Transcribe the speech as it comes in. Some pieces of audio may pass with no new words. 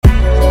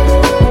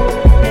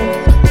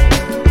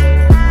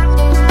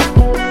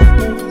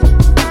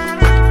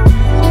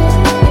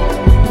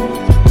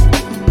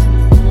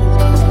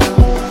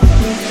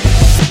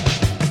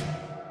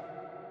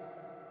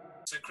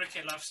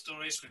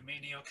Stories with me,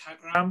 Neil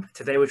Kagram.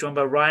 Today we're joined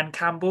by Ryan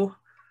Campbell.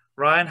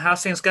 Ryan,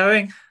 how's things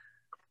going?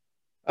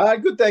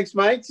 Good, thanks,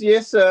 mates.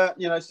 Yes,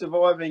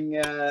 surviving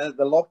the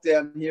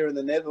lockdown here in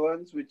the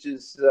Netherlands, which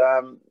is,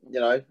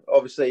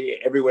 obviously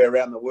everywhere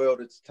around the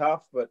world it's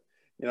tough. But,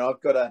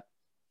 I've got a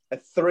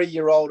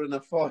 3-year-old and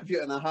a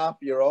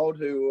 5.5-year-old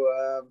who,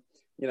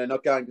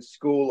 not going to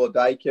school or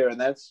daycare,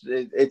 and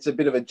it's a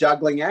bit of a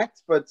juggling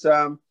act. But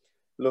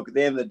look, at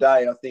the end of the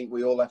day, I think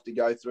we all have to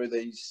go through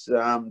these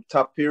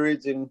tough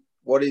periods in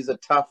what is a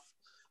tough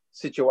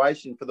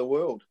situation for the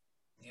world.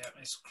 Yeah,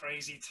 it's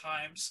crazy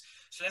times.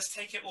 So let's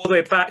take it all the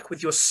way back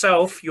with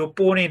yourself. You're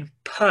born in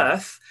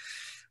Perth.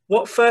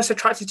 What first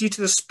attracted you to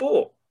the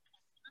sport?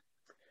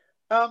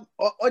 I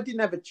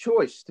didn't have a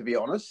choice, to be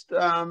honest.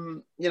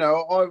 I'm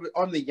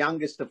the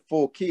youngest of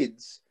 4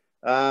 kids.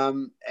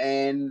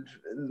 And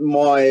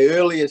my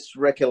earliest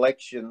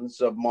recollections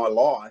of my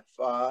life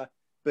are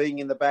being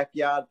in the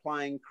backyard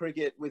playing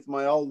cricket with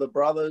my older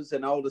brothers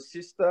and older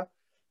sister.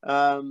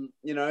 And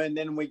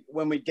then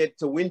when we get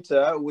to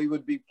winter,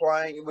 we'd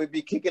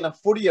be kicking a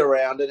footy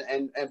around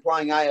and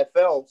playing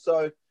AFL.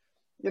 So,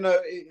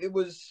 it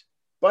was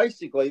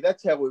basically,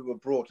 that's how we were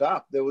brought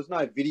up. There was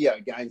no video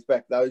games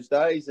back those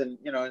days. And,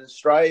 in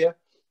Australia,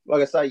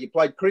 like I say, you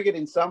played cricket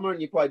in summer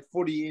and you played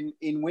footy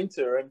in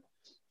winter. And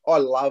I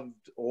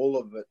loved all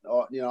of it.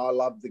 I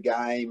loved the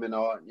game, and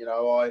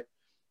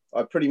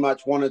I pretty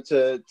much wanted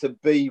to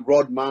be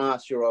Rod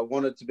Marsh, or I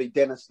wanted to be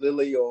Dennis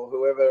Lillee, or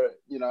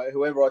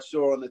whoever I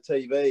saw on the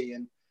TV.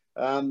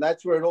 And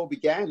that's where it all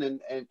began.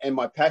 And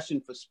my passion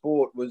for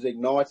sport was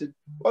ignited.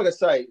 Like I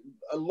say,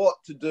 a lot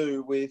to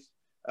do with,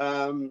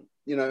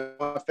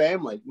 my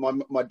family.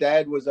 My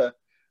dad was a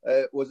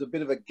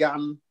bit of a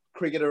gun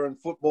cricketer and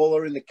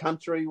footballer in the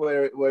country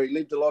where he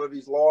lived a lot of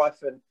his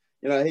life. And,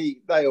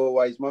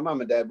 my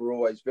mum and dad were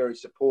always very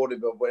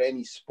supportive of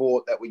any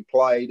sport that we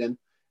played. And,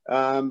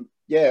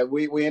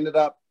 we ended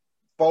up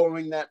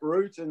following that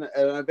route, and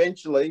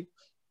eventually,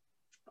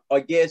 I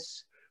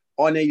guess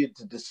I needed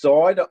to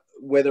decide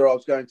whether I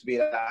was going to be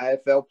an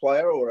AFL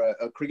player or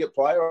a cricket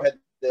player. I had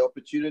the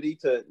opportunity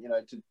to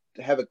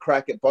have a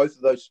crack at both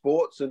of those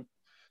sports, and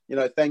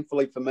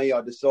thankfully for me,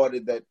 I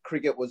decided that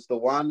cricket was the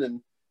one,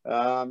 and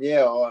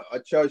I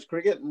chose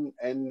cricket,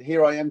 and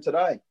here I am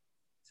today.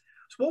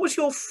 So, what was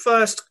your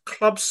first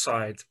club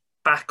side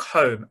back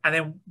home, and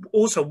then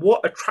also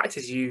what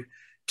attracted you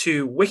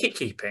to wicket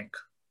keeping?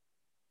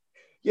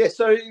 Yeah,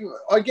 so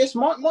I guess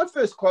my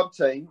first club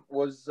team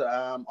was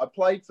I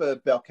played for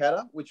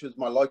Balcatta, which was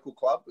my local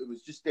club. It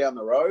was just down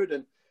the road,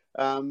 and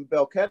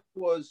Balcatta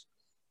was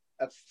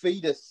a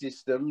feeder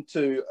system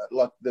to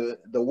like the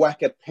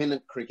WACA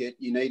pennant cricket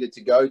you needed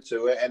to go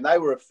to, and they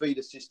were a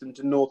feeder system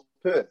to North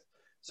Perth.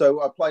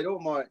 So I played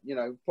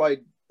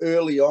played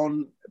early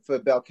on for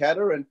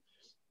Balcatta, and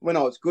when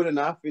I was good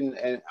enough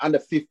in under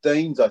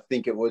 15s, I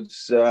think it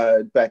was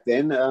back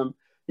then.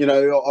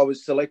 I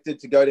was selected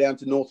to go down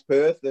to North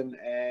Perth, and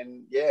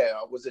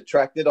I was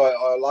attracted.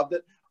 I loved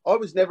it. I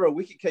was never a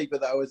wicketkeeper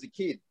though as a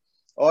kid.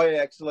 I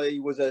actually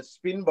was a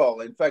spin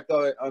bowler. In fact,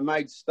 I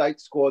made state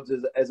squads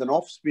as an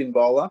off spin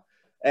bowler,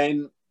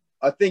 and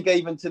I think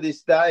even to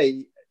this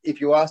day,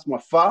 if you ask my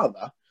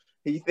father,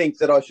 he thinks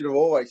that I should have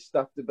always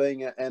stuck to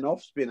being an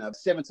off spinner. At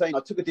 17, I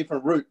took a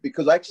different route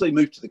because I actually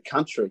moved to the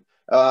country.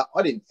 I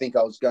didn't think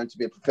I was going to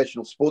be a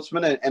professional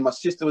sportsman, and my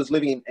sister was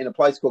living in a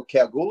place called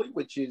Kalgoorlie,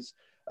 which is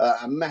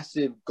a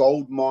massive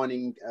gold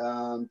mining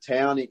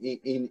town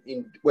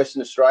in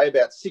Western Australia,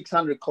 about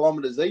 600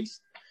 kilometres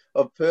east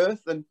of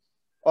Perth. And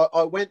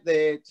I went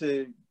there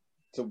to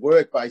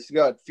work,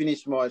 basically. I'd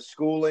finished my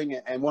schooling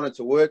and wanted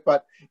to work,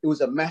 but it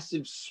was a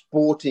massive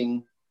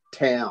sporting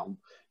town,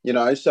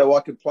 so I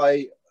could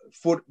play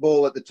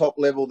football at the top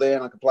level there,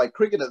 and I could play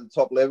cricket at the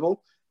top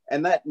level.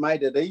 And that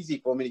made it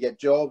easy for me to get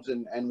jobs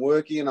and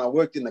working. And I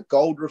worked in the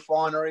gold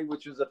refinery,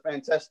 which was a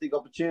fantastic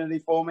opportunity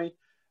for me.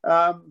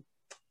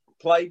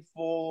 Played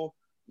for,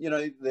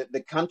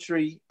 the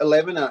country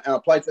 11, and I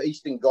played for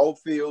Eastern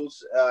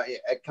Goldfields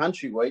at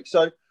Country Week.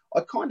 So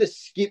I kind of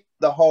skipped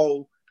the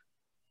whole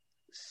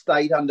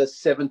state under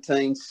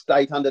 17,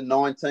 state under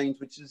 19s,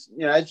 which is,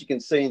 as you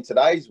can see in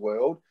today's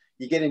world,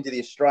 you get into the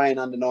Australian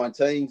under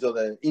 19s or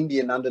the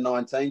Indian under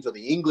 19s or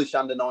the English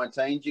under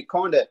 19s, you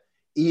kind of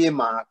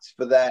earmarked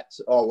for that.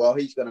 Oh, well,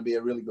 he's going to be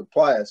a really good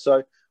player.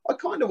 So I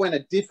kind of went a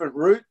different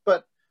route,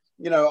 but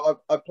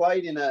I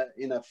played in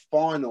a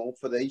final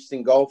for the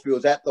Eastern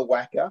Goldfields at the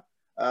WACA,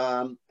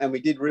 and we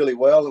did really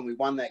well, and we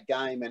won that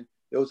game. And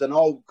there was an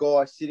old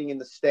guy sitting in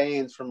the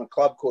stands from a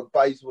club called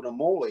Bayswater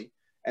Morley,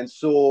 and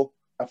saw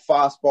a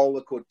fast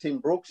bowler called Tim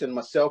Brooks and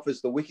myself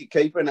as the wicket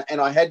keeper.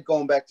 And I had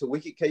gone back to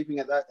wicket keeping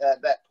at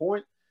that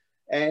point.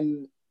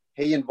 And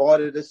he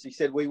invited us. He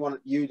said, we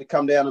want you to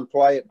come down and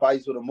play at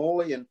Bayswater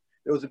Morley. And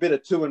there was a bit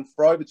of to and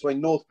fro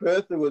between North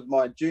Perth, who was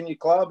my junior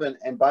club,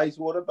 and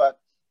Bayswater. But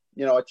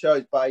I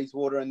chose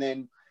Bayswater, and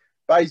then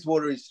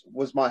Bayswater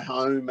was my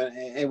home,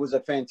 and it was a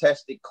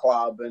fantastic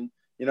club. And,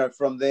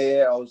 from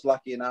there, I was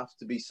lucky enough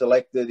to be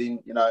selected in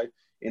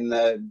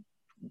the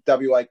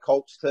WA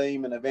Colts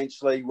team, and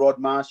eventually Rod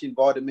Marsh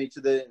invited me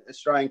to the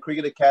Australian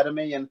Cricket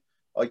Academy. And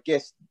I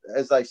guess,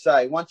 as they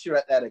say, once you're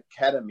at that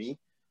academy,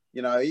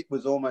 you know, it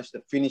was almost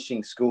a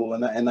finishing school,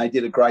 and they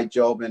did a great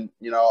job. And,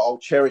 you know, I'll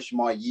cherish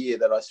my year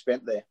that I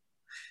spent there.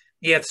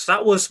 Yes,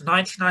 that was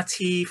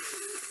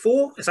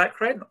 1994. Is that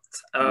correct?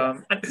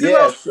 And who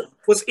Yes. else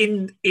was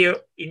in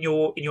your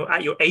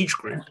at your age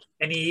group?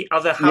 Any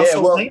other Yeah,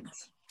 household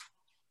names?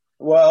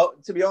 Well,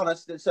 to be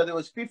honest, so there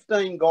was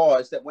 15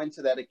 guys that went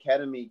to that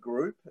academy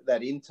group,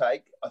 that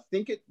intake. I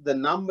think the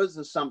numbers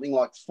are something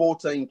like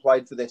 14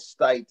 played for their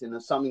state,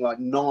 and something like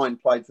 9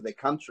 played for their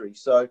country.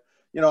 So,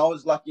 you know, I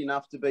was lucky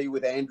enough to be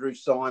with Andrew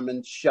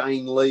Simon,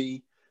 Shane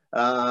Lee,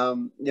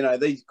 you know,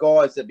 these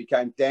guys that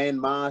became Dan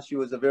Marsh, who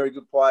was a very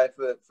good player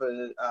for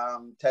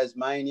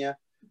Tasmania.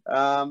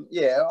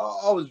 Yeah,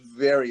 I was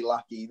very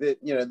lucky that,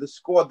 you know, the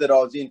squad that I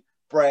was in,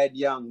 Brad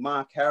Young,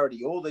 Mark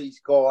Harrity, all these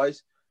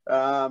guys,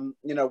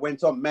 you know,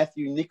 went on.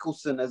 Matthew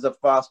Nicholson as a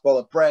fast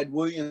bowler, Brad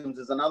Williams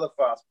as another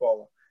fast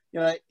bowler. You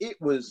know, it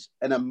was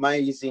an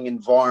amazing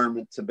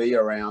environment to be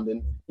around.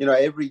 And, you know,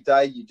 every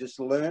day you just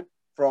learn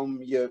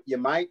from your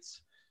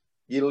mates.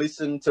 You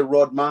listen to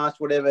Rod Marsh,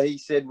 whatever he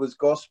said was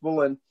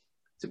gospel. And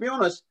to be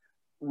honest,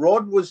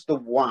 Rod was the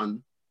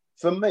one.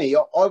 For me,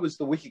 I was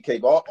the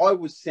wicketkeeper. I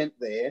was sent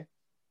there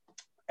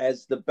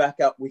as the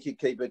backup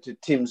wicketkeeper to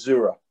Tim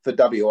Zura for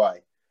WA.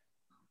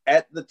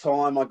 At the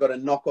time, I got a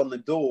knock on the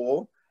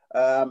door,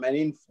 and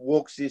in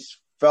walks this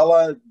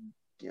fella,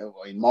 you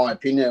know, in my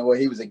opinion, well,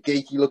 he was a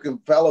geeky-looking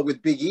fella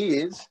with big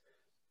ears.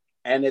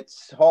 And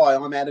it's, "Hi,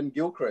 I'm Adam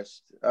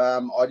Gilchrist.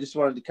 I just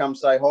wanted to come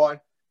say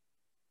hi.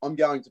 I'm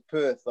going to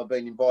Perth. I've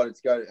been invited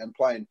to go and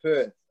play in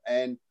Perth."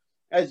 And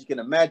as you can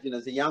imagine,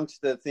 as a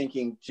youngster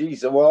thinking,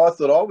 geez, well, I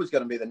thought I was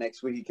going to be the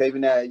next wicketkeeper.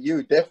 Now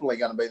you're definitely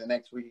going to be the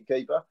next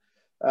wicketkeeper.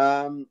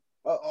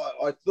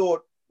 I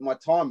thought my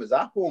time was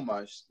up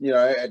almost, you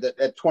know,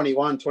 at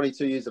 21,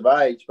 22 years of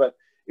age. But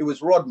it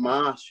was Rod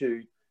Marsh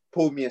who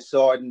pulled me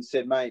aside and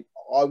said, "Mate,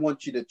 I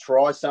want you to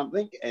try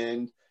something."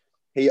 And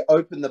he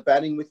opened the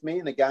batting with me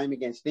in a game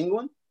against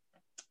England.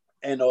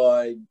 And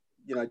I,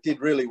 you know, did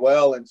really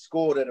well and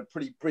scored at a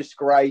pretty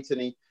brisk rate.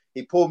 And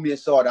he pulled me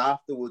aside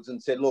afterwards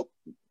and said, "Look,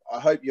 I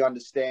hope you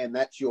understand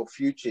that's your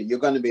future. You're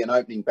going to be an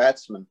opening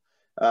batsman."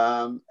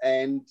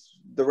 And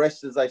the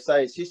rest, as they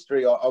say, is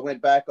history. I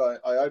went back,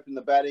 I opened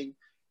the batting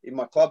in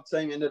my club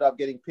team, ended up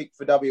getting picked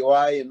for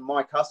WA, and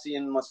Mike Hussey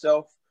and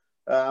myself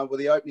were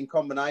the opening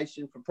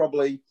combination for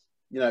probably,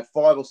 you know,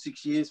 5 or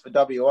 6 years for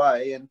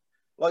WA. And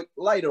like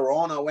later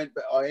on,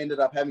 I ended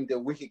up having to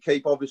wicket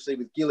keep, obviously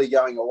with Gilly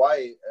going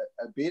away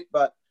a bit.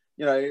 But,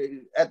 you know,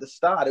 at the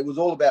start, it was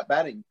all about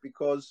batting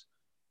because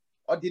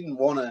I didn't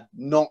want to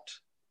not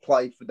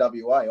play for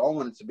WA. I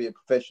wanted to be a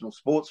professional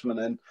sportsman.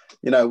 And,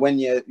 you know, when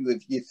you're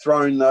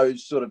thrown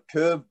those sort of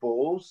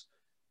curveballs,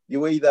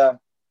 you either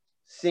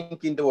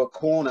sink into a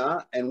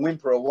corner and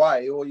whimper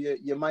away, or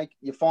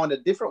you find a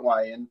different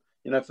way. And,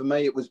 you know, for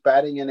me, it was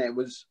batting, and it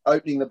was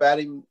opening the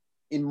batting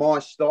in my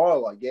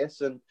style, I guess.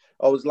 And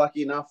I was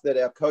lucky enough that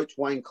our coach,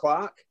 Wayne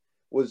Clark,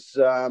 was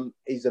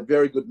he's a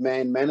very good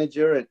man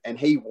manager, and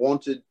he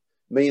wanted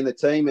me and the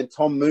team. And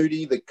Tom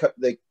Moody,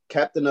 the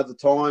captain of the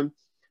time,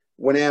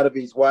 went out of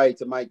his way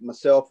to make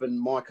myself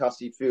and Mike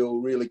Hussey feel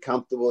really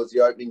comfortable as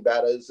the opening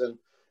batters. And,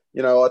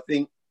 you know, I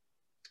think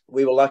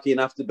we were lucky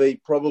enough to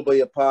be probably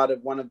a part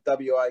of one of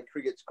WA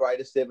cricket's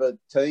greatest ever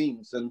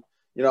teams. And,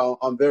 you know,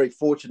 I'm very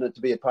fortunate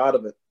to be a part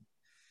of it.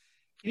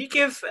 Can you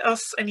give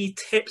us any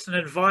tips and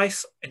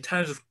advice in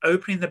terms of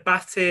opening the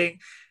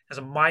batting as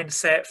a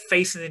mindset,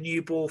 facing the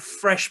new ball,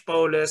 fresh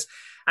bowlers,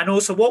 and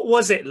also what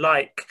was it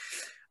like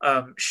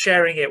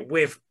sharing it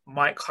with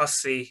Mike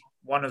Hussey,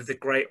 one of the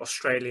great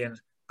Australian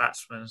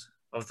batsmen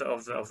of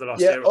the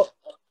last era?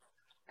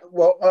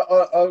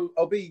 Well,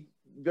 I'll be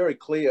very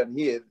clear in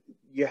here.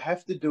 You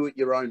have to do it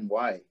your own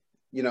way.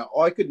 You know,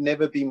 I could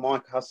never be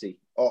Mike Hussey.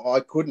 I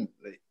couldn't.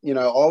 You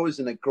know, I was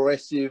an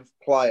aggressive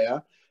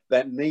player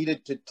that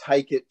needed to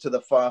take it to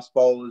the fast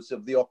bowlers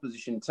of the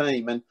opposition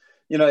team. And,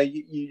 you know,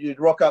 you'd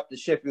rock up to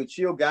Sheffield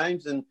Shield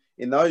games, and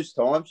in those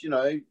times, you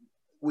know,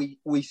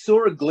 we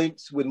saw a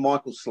glimpse with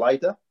Michael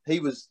Slater. He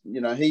was,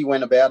 you know, he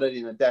went about it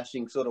in a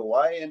dashing sort of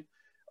way. And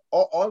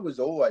I was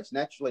always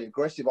naturally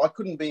aggressive. I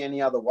couldn't be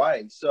any other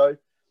way. So,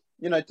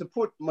 you know, to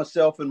put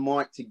myself and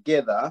Mike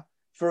together,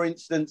 for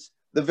instance,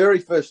 the very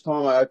first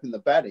time I opened the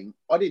batting,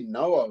 I didn't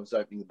know I was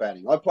opening the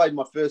batting. I played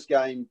my first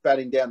game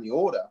batting down the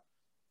order,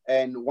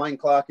 and Wayne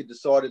Clark had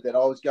decided that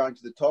I was going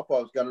to the top. I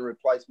was going to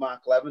replace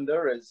Mark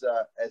Lavender as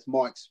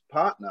Mike's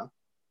partner.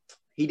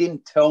 He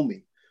didn't tell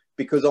me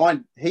because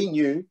he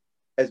knew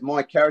as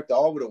my character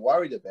I would have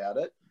worried about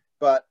it.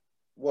 But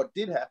what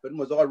did happen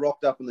was I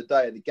rocked up on the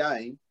day of the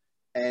game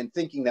and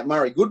thinking that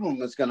Murray Goodwin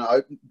was going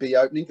to be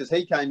opening because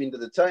he came into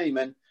the team.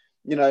 And,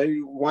 you know,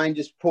 Wayne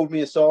just pulled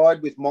me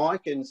aside with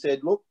Mike and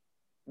said, "Look,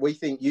 we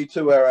think you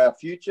two are our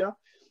future."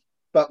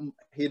 But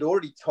he'd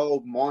already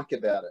told Mike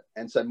about it.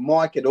 And so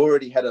Mike had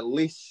already had a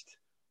list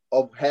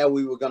of how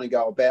we were going to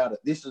go about it.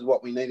 This is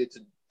what we needed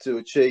to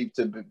achieve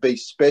to be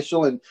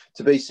special and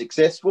to be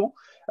successful.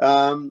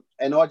 And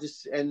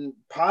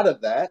part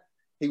of that,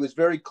 he was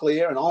very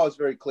clear, and I was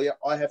very clear.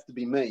 I have to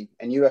be me,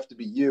 and you have to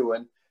be you.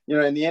 And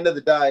in the end of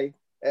the day,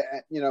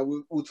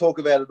 we'll talk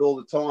about it all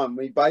the time.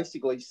 We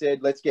basically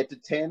said, let's get to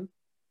 10.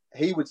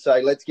 He would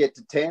say, let's get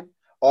to 10.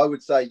 I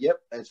would say, yep,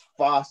 as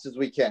fast as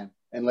we can,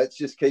 and let's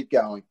just keep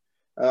going.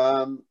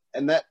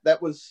 And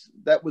that was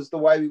the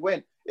way we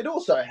went. It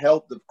also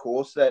helped, of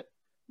course, that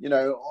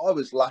I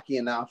was lucky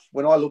enough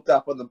when I looked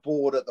up on the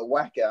board at the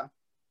WACA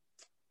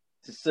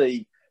to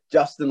see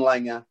Justin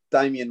Langer,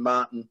 Damien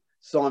Martin,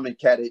 Simon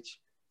Kadich,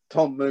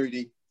 Tom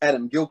Moody,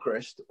 Adam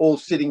Gilchrist all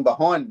sitting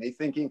behind me,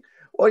 thinking,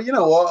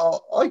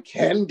 well, I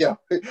can go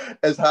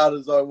as hard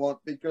as I want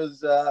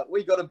because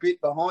we got a bit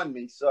behind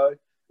me. So,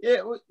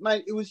 yeah,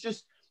 mate, it was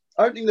just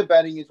opening the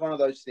batting is one of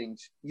those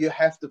things. You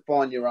have to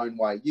find your own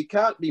way. You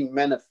can't be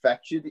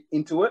manufactured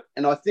into it.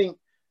 And I think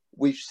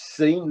we've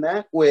seen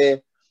that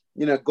where,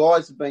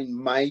 guys have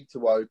been made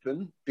to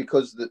open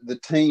because the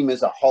team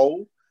as a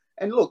whole,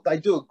 and look, they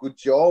do a good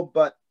job,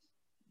 but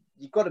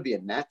you've got to be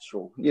a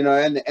natural,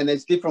 and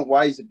there's different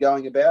ways of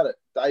going about it.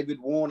 David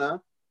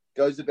Warner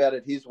goes about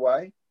it his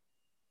way.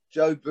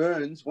 Joe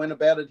Burns went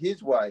about it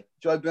his way.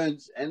 Joe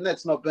Burns, and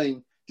that's not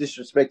being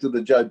disrespectful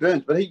to Joe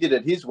Burns, but he did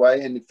it his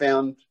way and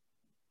found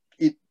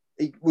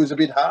it was a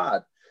bit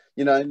hard.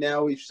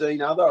 Now we've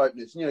seen other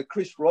openers.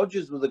 Chris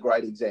Rogers was a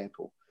great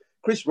example.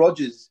 Chris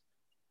Rogers,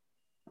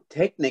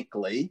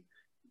 technically,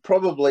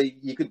 probably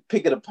you could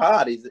pick it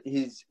apart.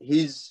 His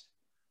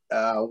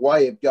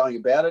way of going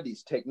about it,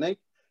 his technique,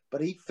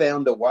 but he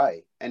found a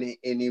way, and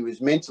he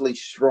was mentally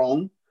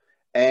strong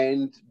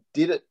and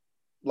did it,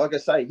 like I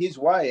say, his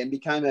way, and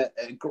became a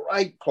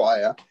great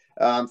player.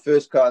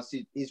 First class,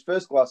 his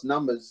first class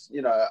numbers,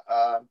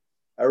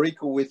 are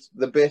equal with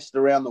the best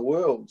around the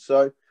world.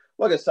 So,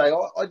 like I say,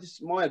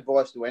 my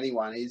advice to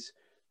anyone is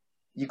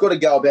you've got to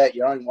go about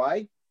your own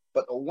way.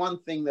 But the one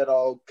thing that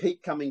I'll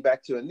keep coming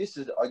back to, and this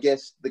is, I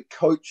guess, the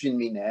coach in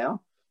me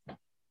now,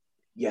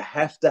 you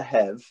have to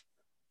have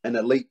an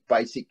elite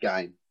basic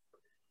game.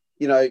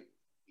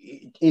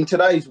 In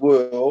today's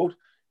world,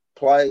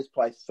 players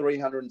play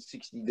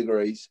 360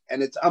 degrees,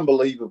 and it's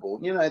unbelievable.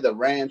 The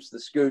ramps, the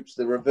scoops,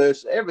 the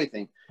reverse,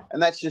 everything.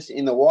 And that's just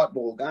in the white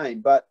ball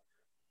game. But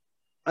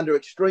under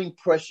extreme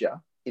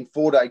pressure in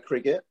 4-day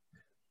cricket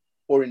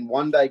or in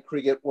 1-day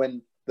cricket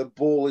when the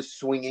ball is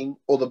swinging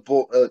or the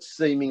ball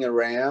seaming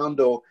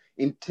around, or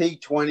in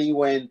T20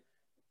 when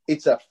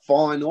it's a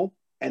final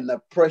and the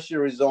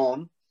pressure is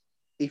on,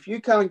 if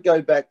you can't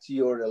go back to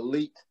your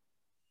elite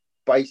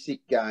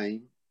basic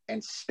game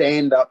and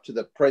stand up to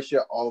the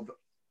pressure of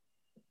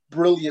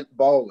brilliant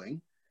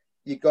bowling,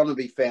 you're going to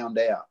be found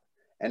out.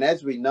 And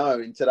as we know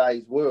in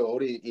today's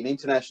world, in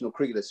international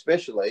cricket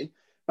especially,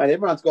 mate,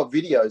 everyone's got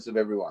videos of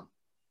everyone.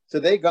 So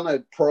they're going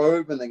to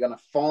probe and they're going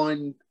to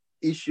find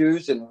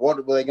issues and what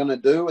are they going to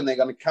do, and they're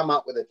going to come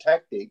up with a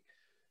tactic.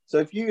 So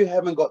if you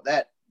haven't got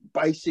that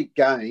basic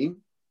game,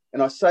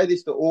 and I say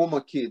this to all my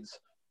kids,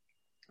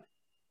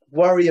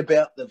 worry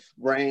about the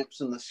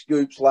ramps and the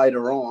scoops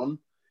later on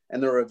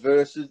and the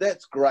reverses.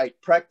 That's great.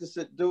 Practice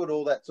it, do it,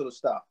 all that sort of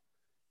stuff.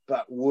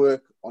 But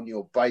work on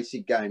your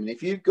basic game. And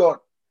if you've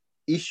got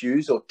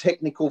issues or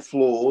technical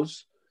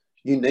flaws,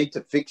 you need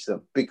to fix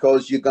them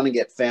because you're going to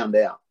get found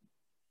out.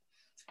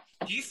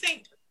 Do you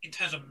think, in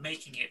terms of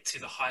making it to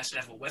the highest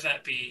level, whether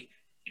it be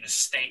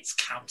states,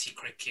 county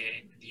cricket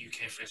in the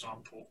UK, for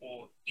example,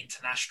 or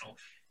international,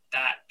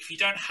 that if you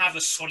don't have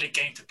a solid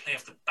game to play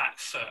off the back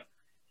foot,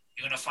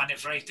 you're going to find it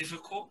very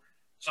difficult?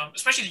 So,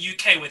 especially in the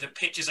UK, where the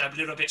pitches are a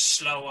little bit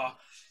slower,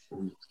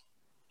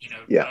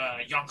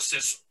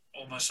 youngsters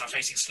almost are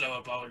facing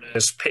slower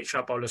bowlers,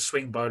 pitch-up bowlers,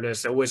 swing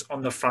bowlers. They're always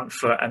on the front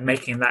foot and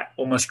making that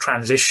almost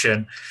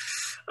transition.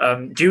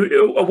 What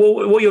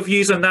are your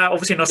views on that?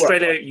 Obviously, in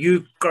Australia,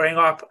 you growing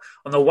up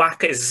on the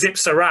WACA, it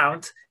zips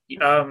around.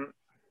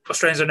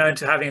 Australians are known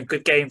to having a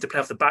good game to play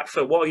off the back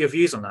foot. What are your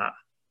views on that?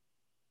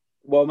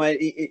 Well, mate,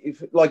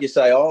 if like you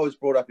say, I was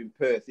brought up in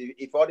Perth.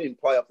 If I didn't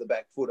play off the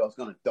back foot, I was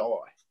going to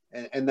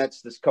die. And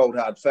that's this cold,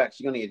 hard facts.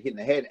 You're going to get hit in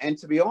the head. And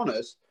to be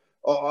honest,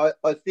 I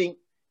think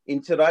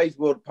in today's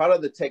world, part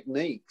of the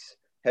techniques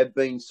have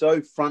been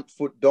so front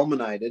foot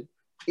dominated.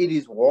 It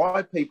is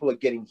why people are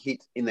getting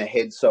hit in the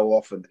head so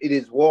often. It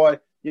is why,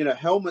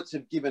 helmets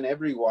have given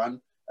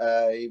everyone,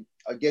 a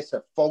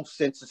false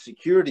sense of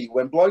security.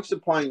 When blokes are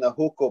playing the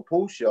hook or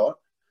pull shot,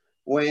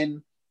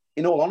 when,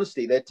 in all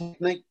honesty, their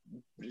technique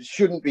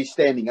shouldn't be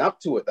standing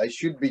up to it. They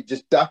should be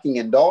just ducking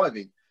and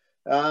diving.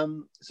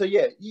 So,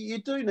 yeah, you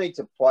do need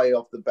to play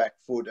off the back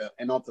foot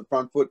and off the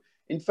front foot.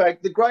 In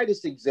fact, the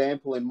greatest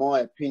example, in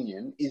my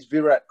opinion, is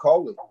Virat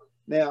Kohli.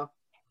 Now,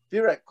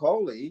 Virat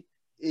Kohli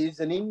is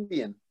an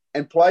Indian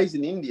and plays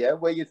in India,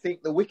 where you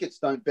think the wickets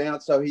don't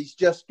bounce, so he's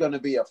just going to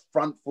be a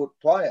front foot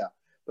player.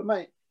 But,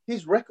 mate,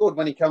 his record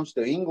when he comes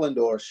to England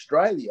or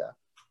Australia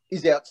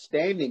is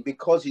outstanding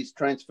because his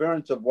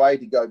transference of way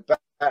to go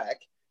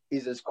back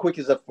is as quick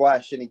as a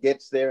flash, and he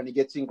gets there and he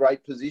gets in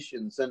great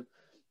positions. And,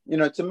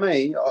 to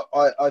me,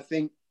 I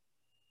think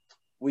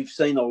we've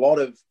seen a lot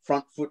of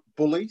front foot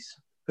bullies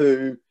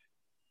who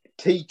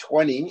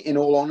T20, in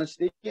all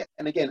honesty.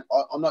 And again,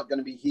 I'm not going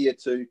to be here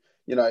to,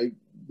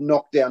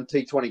 knock down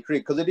T20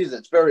 cricket, because it is.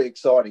 It's very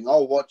exciting.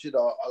 I'll watch it.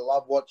 I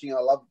love watching it. I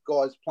love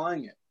guys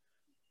playing it.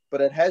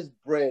 But it has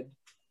bred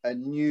a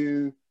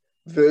new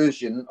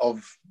version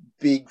of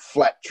big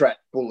flat track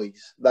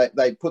bullies.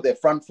 They put their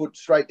front foot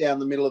straight down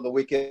the middle of the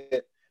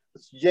wicket.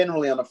 It's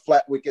generally on a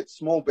flat wicket,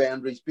 small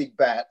boundaries, big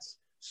bats,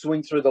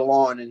 swing through the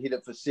line and hit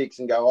it for six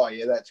and go, oh,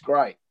 yeah, that's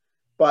great.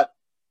 But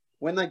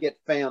when they get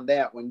found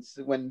out,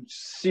 when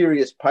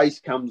serious pace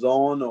comes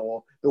on,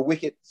 or the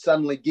wicket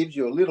suddenly gives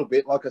you a little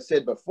bit, like I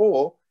said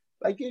before,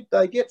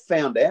 they get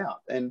found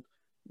out. And,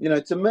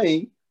 to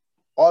me,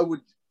 I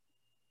would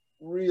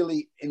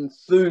really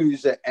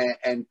enthuse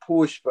and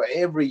push for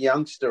every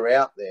youngster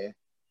out there,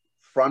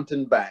 front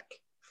and back.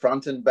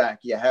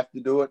 You have to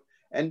do it.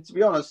 And to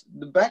be honest,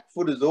 the back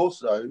foot is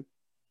also,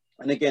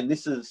 and again,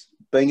 this is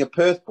being a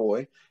Perth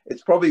boy,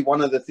 it's probably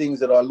one of the things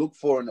that I look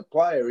for in a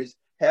player is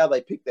how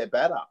they pick their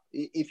bat up.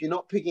 If you're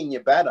not picking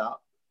your bat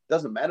up,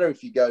 doesn't matter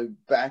if you go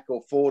back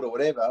or forward or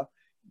whatever,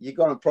 you're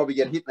going to probably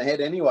get hit in the head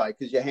anyway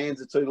because your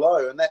hands are too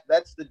low. And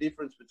that's the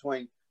difference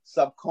between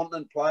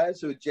subcontinent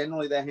players who are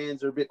generally their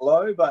hands are a bit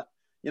low. But,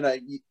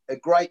 a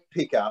great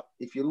pickup,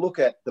 if you look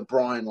at the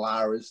Brian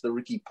Laras, the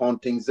Ricky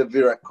Pontings, the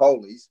Virat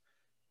Kohlis,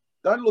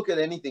 don't look at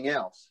anything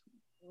else.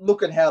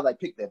 Look at how they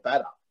pick their bat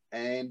up.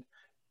 And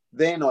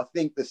then I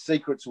think the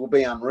secrets will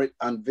be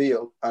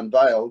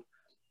unveiled.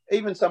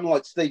 Even someone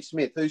like Steve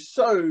Smith, who's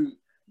so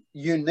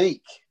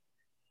unique,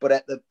 but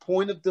at the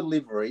point of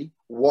delivery,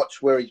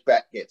 watch where his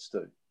bat gets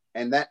to.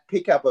 And that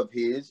pickup of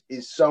his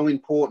is so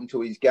important to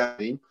his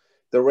game.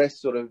 The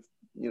rest sort of,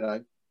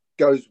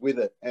 goes with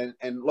it.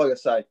 And like I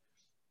say,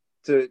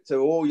 to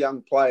all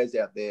young players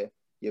out there,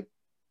 you're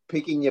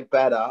picking your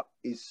bat up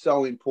is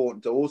so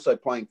important to also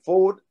playing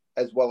forward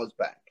as well as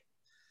back.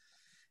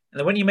 And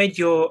then when you made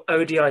your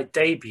ODI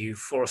debut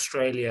for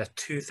Australia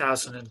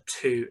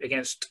 2002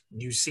 against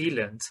New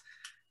Zealand,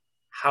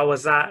 how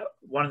was that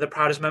one of the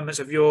proudest moments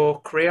of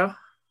your career?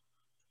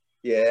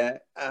 Yeah,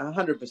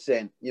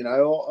 100%.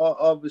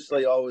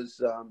 Obviously I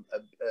was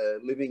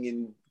living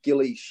in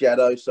Gilly's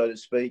shadow, so to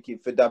speak.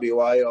 For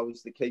WA, I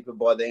was the keeper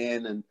by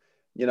then. And,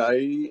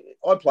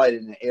 I played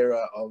in an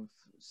era of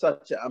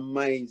such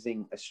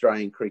amazing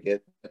Australian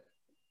cricket.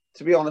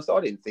 To be honest, I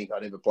didn't think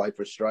I'd ever play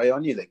for Australia. I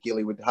knew that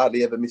Gilly would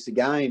hardly ever miss a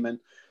game. And,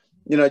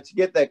 to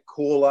get that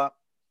call up,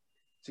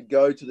 to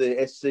go to the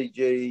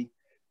SCG,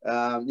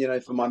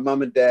 for my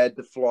mum and dad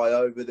to fly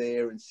over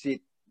there and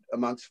sit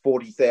amongst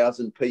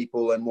 40,000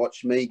 people and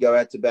watch me go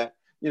out to bat,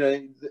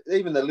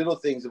 even the little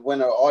things of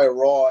when I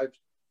arrived,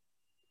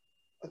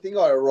 I think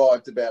I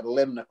arrived about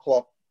 11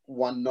 o'clock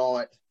one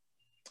night,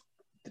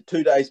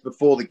 2 days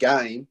before the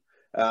game,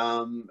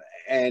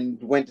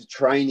 and went to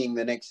training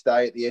the next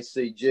day at the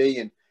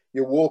SCG. And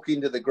you walk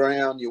into the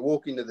ground, you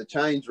walk into the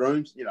change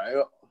rooms,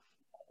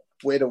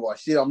 where do I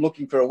sit? I'm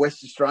looking for a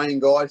West Australian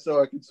guy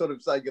so I can sort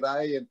of say good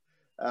day. And,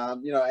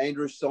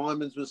 Andrew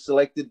Simons was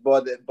selected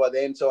by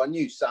then. So I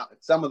knew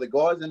some of the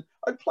guys, and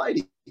I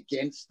played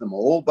against them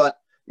all, but,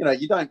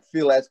 you don't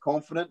feel as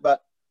confident.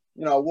 But,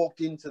 I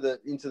walked into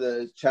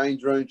the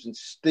change rooms, and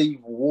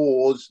Steve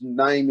Waugh's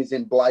name is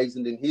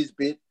emblazoned in his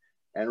bit.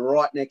 And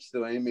right next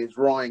to him is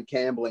Ryan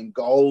Campbell in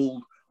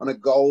gold, on a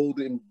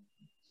gold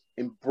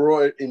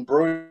embroidered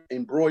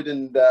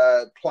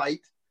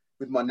plate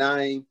with my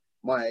name,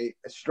 my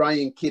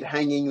Australian kit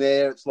hanging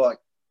there. It's like,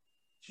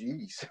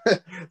 geez,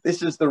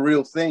 this is the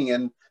real thing.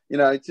 And,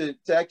 to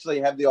actually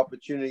have the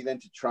opportunity then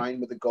to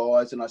train with the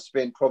guys. And I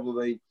spent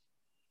probably,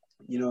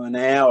 an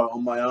hour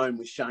on my own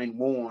with Shane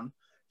Warne,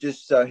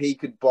 just so he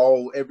could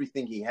bowl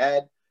everything he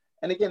had.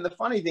 And again, the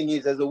funny thing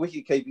is, as a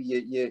wicketkeeper,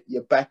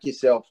 you back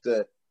yourself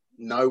to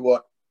know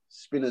what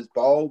spinners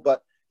bowl,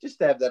 but just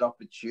to have that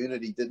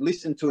opportunity to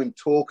listen to him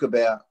talk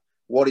about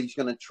what he's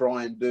going to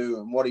try and do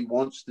and what he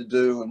wants to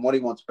do and what he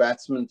wants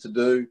batsmen to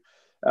do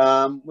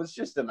was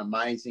just an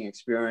amazing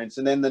experience.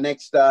 And then the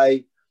next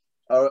day,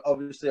 I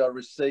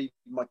received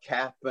my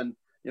cap and,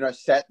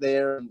 sat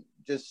there and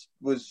just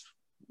was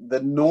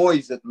the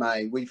noise it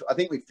made. I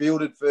think we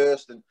fielded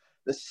first, and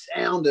the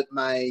sound it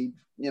made,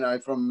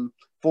 from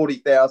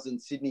 40,000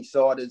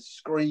 Sydney-siders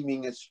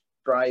screaming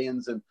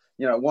Australians and,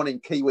 wanting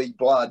Kiwi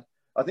blood.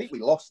 I think we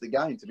lost the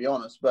game, to be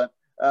honest. But,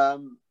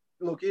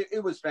 look,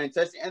 it was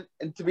fantastic.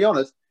 And to be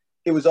honest,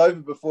 it was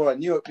over before I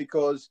knew it,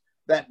 because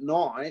that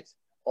night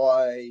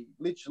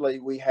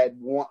we had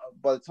one,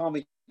 by the time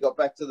we got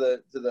back to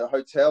the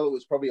hotel, it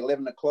was probably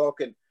 11 o'clock,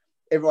 and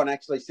everyone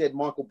actually said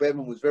Michael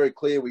Bevan was very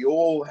clear. We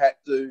all had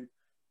to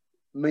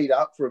meet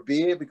up for a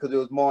beer because it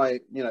was my,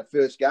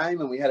 first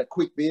game, and we had a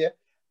quick beer.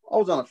 I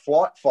was on a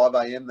flight 5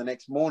 a.m. the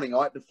next morning.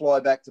 I had to fly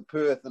back to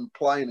Perth and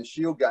play in a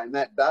Shield game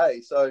that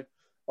day. So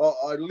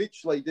I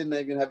literally didn't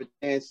even have a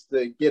chance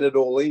to get it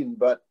all in.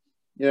 But,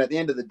 at the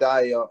end of the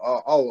day,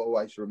 I'll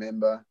always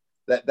remember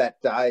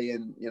that day.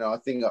 And, I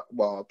think,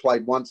 I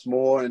played once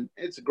more, and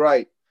it's a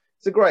great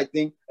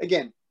thing.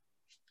 Again,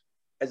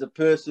 as a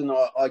person,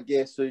 I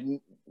guess, I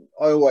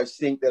always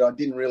think that I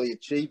didn't really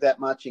achieve that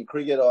much in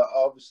cricket.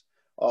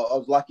 I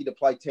was lucky to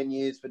play 10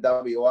 years for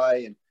WA.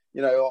 And,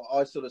 you know,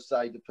 I sort of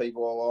say to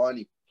people, I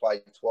only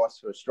played twice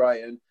for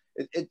Australia. And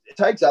it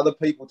takes other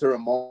people to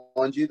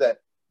remind you that,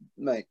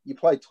 mate, you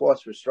played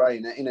twice for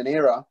Australia in an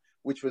era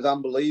which was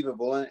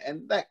unbelievable.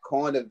 And that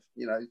kind of,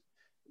 you know,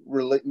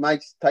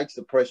 takes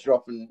the pressure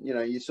off. And, you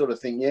know, you sort of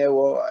think, yeah,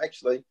 well,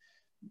 actually,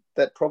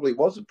 that probably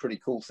was a pretty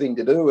cool thing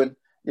to do. And,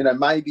 you know,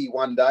 maybe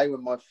one day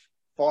when my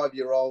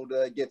 5-year-old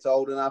gets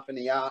old enough and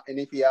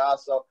if he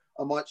asks,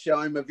 I might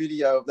show him a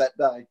video of that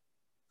day.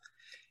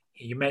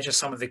 You mentioned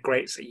some of the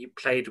greats that you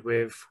played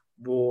with,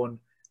 Warne,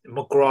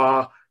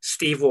 McGrath,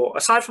 Steve Waugh.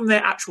 Aside from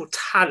their actual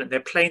talent, their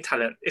playing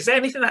talent, is there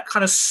anything that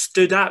kind of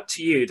stood out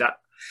to you that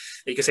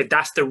you could say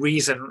that's the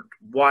reason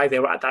why they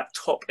were at that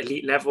top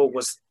elite level?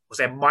 Was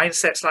their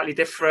mindset slightly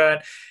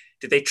different?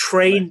 Did they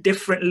train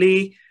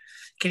differently?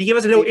 Can you give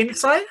us a little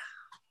insight?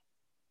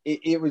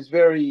 It's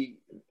very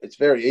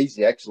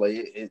easy,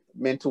 actually.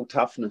 Mental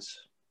toughness.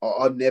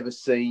 I've never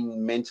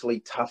seen mentally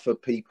tougher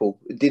people.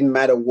 It didn't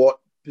matter what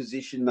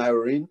position they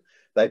were in.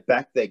 They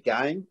backed their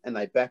game and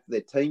they backed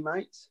their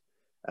teammates.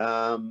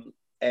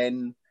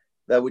 And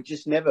they were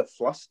just never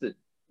flustered.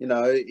 You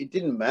know, it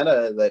didn't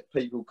matter that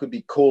people could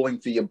be calling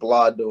for your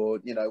blood or,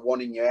 you know,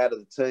 wanting you out of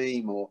the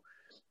team or,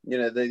 you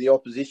know, the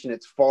opposition,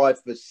 it's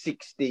 5 for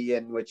 60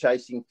 and we're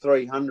chasing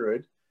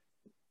 300.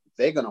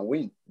 They're going to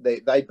win.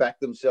 They back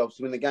themselves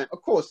to win the game.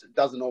 Of course, it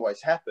doesn't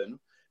always happen,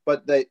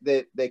 but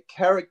their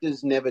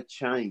characters never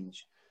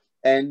change.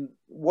 And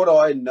what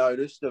I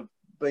noticed of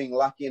being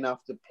lucky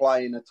enough to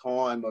play in a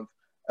time of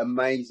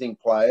amazing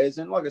players,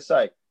 and like I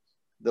say,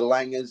 the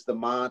Langers, the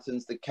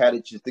Martins, the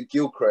Cadiches, the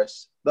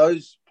Gilcrests,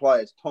 those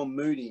players, Tom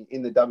Moody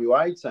in the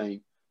WA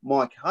team,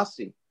 Mike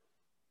Hussey,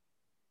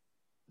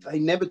 they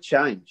never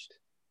changed.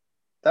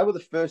 They were the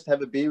first to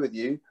have a beer with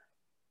you.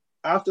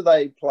 After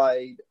they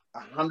played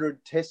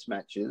 100 test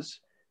matches,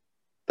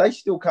 they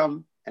still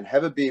come and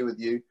have a beer with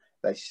you.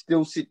 They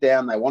still sit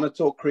down. They want to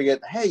talk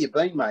cricket. How you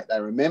been, mate? They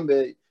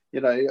remember,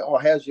 you know, oh,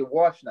 how's your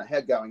wife? No,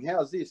 how going?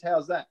 How's this?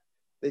 How's that?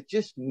 They're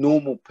just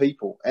normal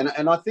people. And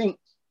I think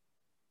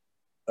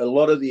a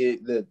lot of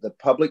the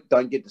public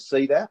don't get to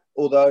see that,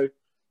 although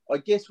I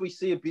guess we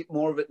see a bit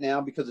more of it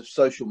now because of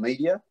social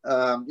media.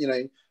 You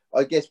know,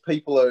 I guess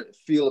people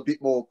feel a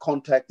bit more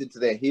contacted to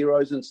their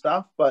heroes and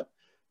stuff, but,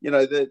 you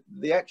know,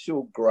 the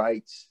actual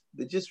greats,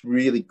 they're just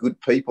really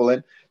good people.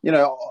 And, you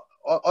know,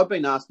 I've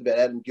been asked about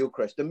Adam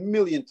Gilchrist a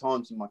million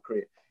times in my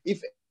career.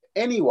 If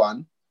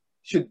anyone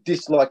should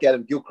dislike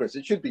Adam Gilchrist,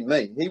 it should be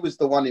me. He was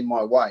the one in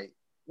my way.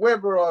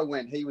 Wherever I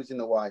went, he was in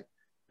the way.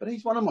 But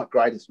he's one of my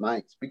greatest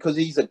mates because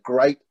he's a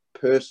great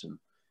person.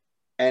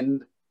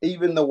 And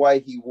even the way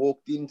he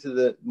walked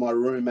into my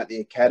room at the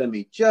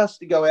academy just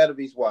to go out of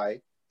his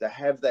way to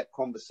have that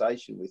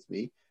conversation with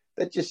me,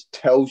 that just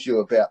tells you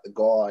about the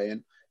guy.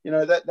 And, you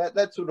know,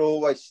 that's what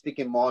always stick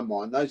in my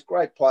mind. Those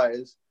great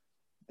players,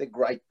 they're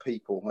great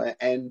people.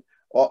 And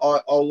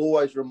I'll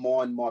always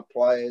remind my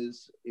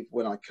players,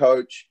 when I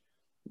coach,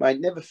 mate,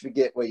 never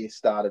forget where you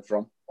started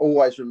from.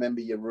 Always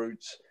remember your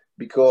roots,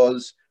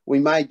 because we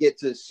may get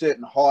to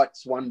certain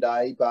heights one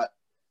day, but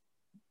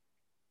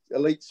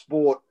elite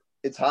sport,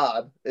 it's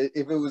hard.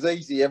 If it was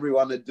easy,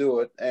 everyone would do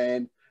it.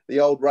 And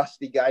the old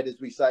rusty gate, as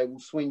we say, will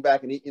swing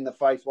back and hit you in the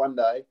face one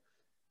day.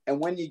 And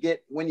when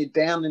you're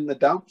down in the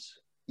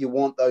dumps, you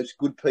want those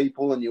good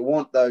people and you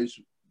want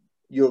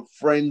your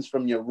friends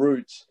from your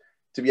roots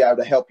to be able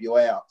to help you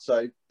out.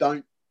 So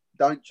don't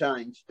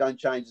change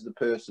as a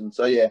person.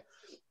 So yeah,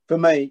 for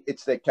me,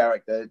 it's their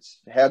character. It's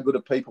how good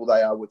of people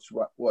they are,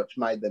 which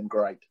made them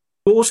great.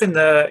 Also in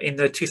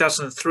the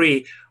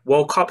 2003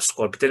 World Cup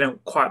squad, but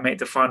didn't quite make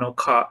the final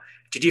cut.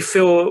 Did you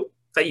feel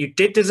that you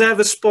did deserve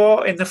a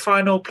spot in the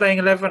final playing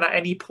 11 at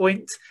any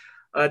point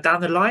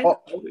down the line?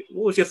 What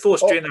was your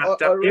thoughts during that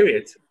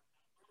period?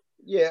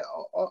 Yeah,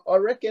 I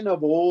reckon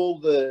of all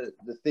the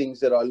things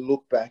that I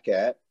look back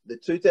at, the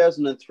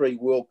 2003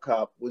 World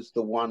Cup was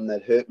the one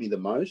that hurt me the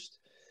most.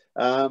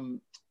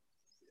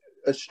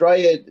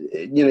 Australia,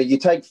 you know, you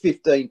take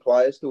 15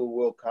 players to a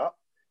World Cup,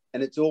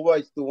 and it's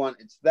always the one,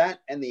 it's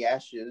that and the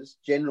Ashes.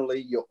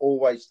 Generally, you're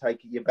always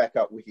taking your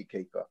backup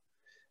wicketkeeper.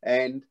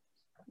 And,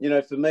 you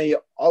know, for me,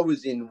 I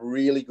was in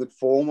really good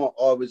form.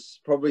 I was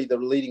probably the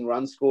leading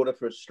run scorer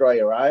for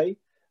Australia A.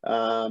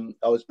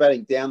 I was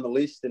batting down the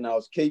list and I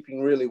was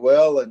keeping really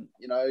well. And,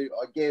 you know,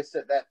 I guess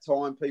at that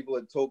time people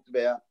had talked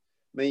about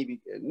me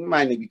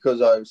mainly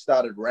because I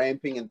started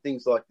ramping and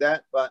things like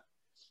that. But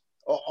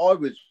I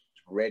was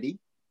ready.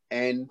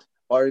 And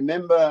I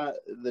remember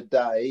the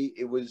day,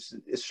 it was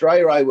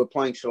Australia A were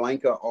playing Sri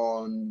Lanka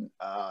on,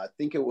 I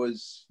think it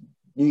was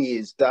New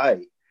Year's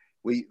Day.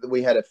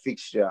 We had a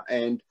fixture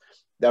and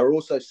they were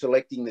also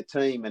selecting the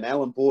team. And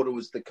Alan Border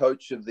was the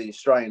coach of the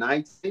Australian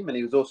A team and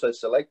he was also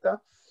selector.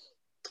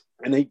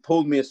 And he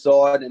pulled me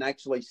aside and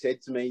actually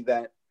said to me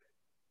that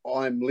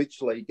I'm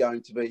literally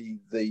going to be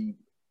the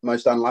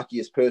most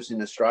unluckiest person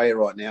in Australia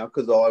right now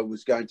because I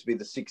was going to be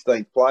the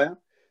 16th player.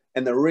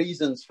 And the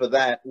reasons for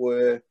that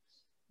were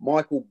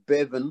Michael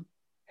Bevan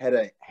had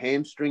a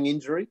hamstring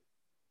injury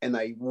and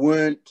they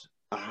weren't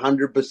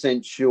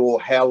 100% sure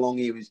how long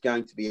he was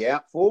going to be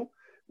out for,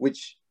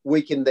 which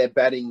weakened their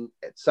batting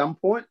at some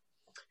point.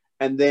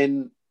 And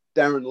then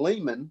Darren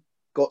Lehman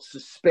got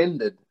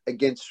suspended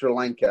against Sri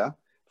Lanka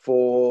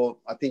for,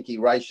 I think he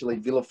racially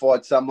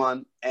vilified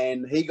someone,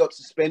 and he got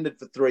suspended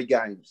for 3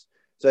 games.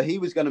 So he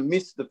was going to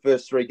miss the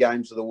first 3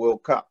 games of the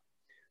World Cup.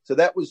 So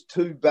that was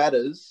 2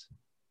 batters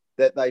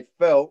that they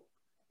felt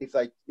if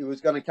it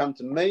was going to come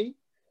to me,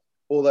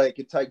 or they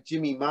could take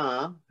Jimmy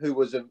Marr, who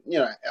was a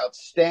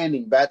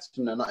outstanding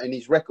batsman, and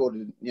his record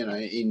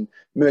in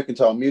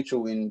Mercantile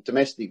Mutual in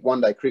domestic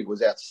one-day cricket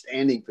was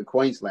outstanding for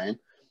Queensland.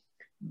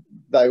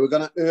 They were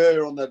going to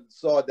err on the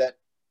side that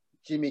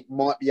Jimmy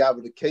might be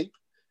able to keep.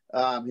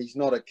 He's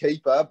not a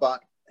keeper,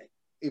 but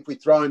if we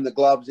throw him the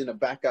gloves in a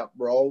backup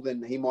role,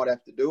 then he might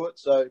have to do it.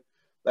 So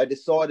they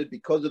decided,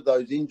 because of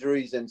those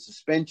injuries and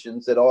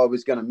suspensions, that I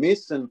was going to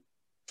miss. And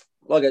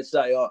like I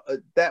say,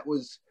 that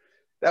was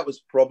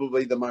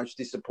probably the most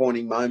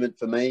disappointing moment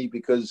for me,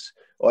 because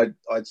I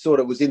sort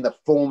of was in the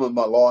form of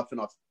my life,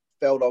 and I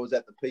felt I was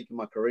at the peak of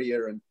my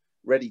career and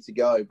ready to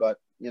go. But,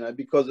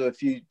 because of a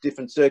few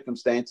different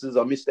circumstances,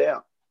 I missed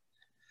out.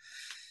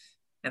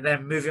 And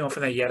then moving on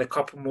from there, you had a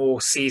couple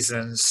more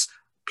seasons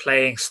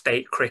playing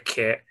state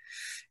cricket.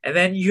 And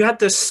then you had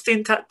the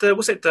stint at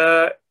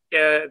the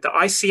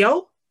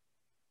ICL?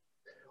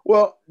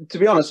 Well, to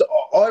be honest,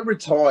 I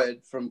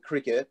retired from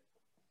cricket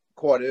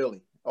quite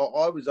early.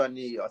 I was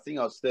only, I think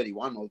I was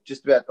 31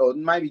 or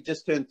maybe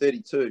just turned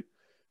 32.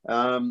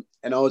 And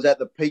I was at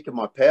the peak of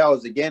my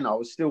powers again. I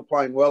was still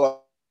playing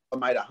well. I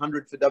made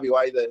 100 for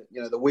WA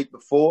the week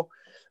before.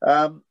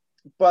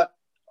 But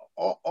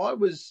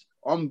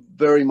I'm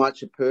very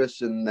much a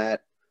person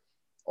that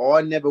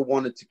I never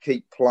wanted to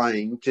keep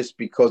playing just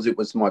because it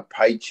was my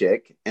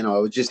paycheck and I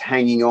was just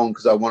hanging on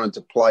because I wanted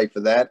to play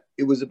for that.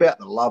 It was about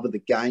the love of the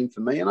game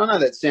for me. And I know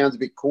that sounds a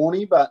bit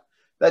corny, but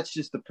that's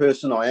just the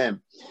person I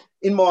am.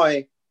 In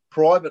my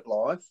private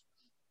life,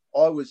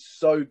 I was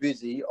so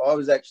busy. I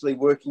was actually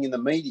working in the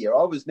media.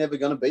 I was never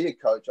going to be a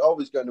coach. I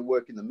was going to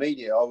work in the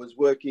media. I was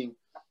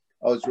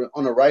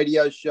on a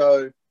radio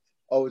show.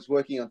 I was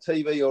working on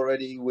TV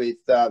already with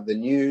the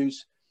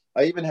news.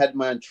 I even had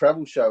my own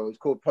travel show. It was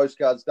called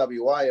Postcards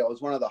WA. I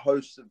was one of the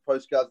hosts of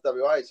Postcards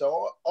WA.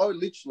 So I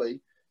literally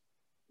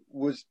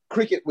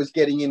cricket was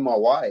getting in my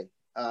way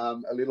a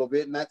little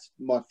bit, and that's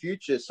my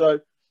future. So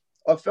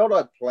I felt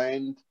I'd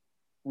planned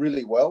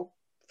really well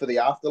for the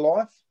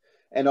afterlife.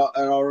 And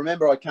I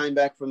remember I came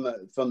back from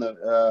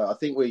the I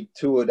think we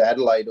toured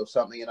Adelaide or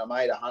something, and I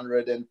made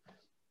 100. And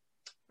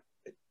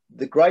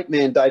the great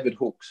man David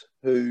Hooks,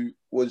 who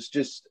was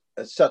just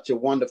such a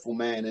wonderful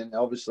man, and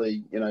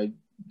obviously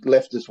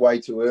left us way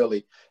too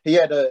early. He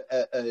had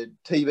a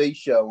TV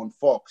show on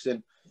Fox,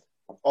 and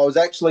I was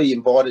actually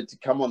invited to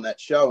come on that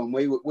show. And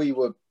we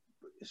were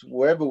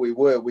wherever we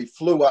were, we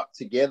flew up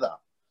together.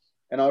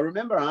 And I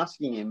remember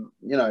asking him,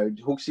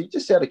 Hooksy,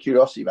 just out of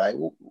curiosity, mate,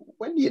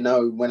 when do you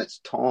know when it's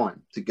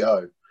time to go?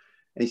 And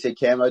he said,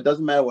 Camo, it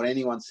doesn't matter what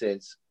anyone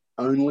says.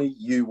 Only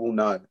you will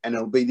know. And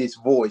it'll be this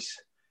voice,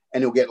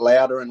 and it'll get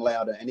louder and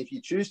louder. And if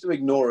you choose to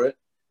ignore it,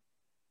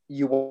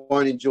 you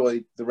won't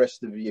enjoy the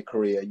rest of your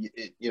career.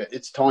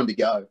 It's time to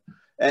go.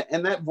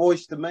 And that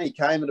voice to me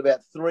came at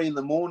about 3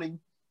 a.m.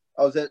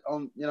 I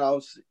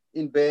was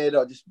in bed.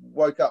 I just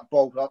woke up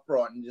bolt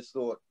upright and just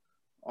thought,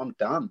 I'm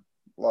done.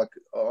 Like,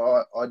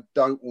 I've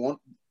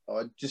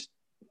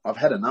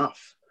had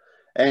enough.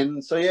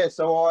 And so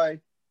I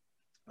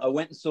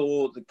went and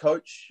saw the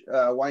coach,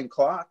 Wayne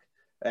Clark,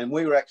 and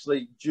we were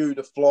actually due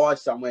to fly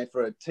somewhere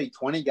for a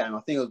T20 game. I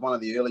think it was one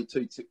of the early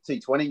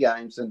T20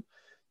 games. And,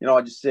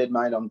 I just said,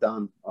 mate, I'm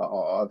done.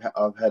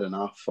 I've had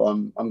enough.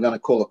 I'm going to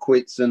call it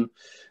quits. And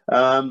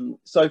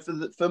so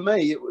for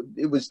me,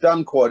 it was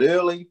done quite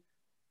early.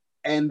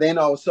 And then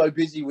I was so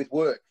busy with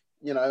work.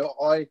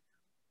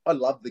 I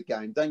loved the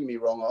game. Don't get me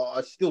wrong.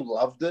 I still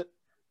loved it.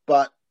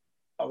 But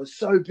I was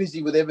so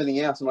busy with everything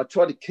else. And I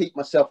tried to keep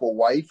myself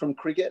away from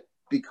cricket,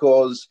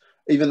 because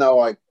even though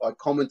I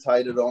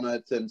commentated on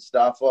it and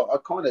stuff, I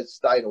kind of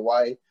stayed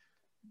away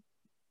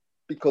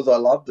because I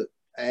loved it.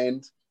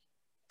 And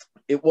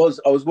I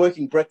was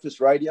working breakfast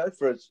radio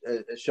for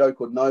a show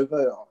called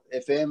Nova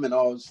FM, and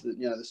I was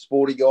the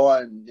sporty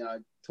guy, and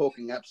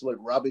talking absolute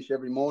rubbish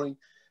every morning.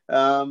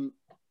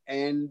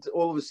 And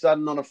all of a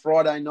sudden on a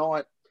Friday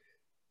night,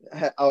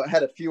 I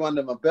had a few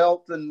under my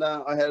belt, and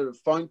I had a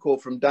phone call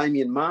from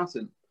Damien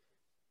Martin,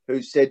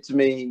 who said to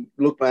me,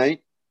 "Look,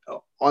 mate,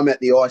 I'm at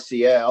the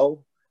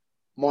ICL.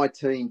 My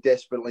team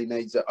desperately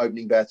needs an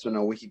opening batsman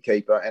or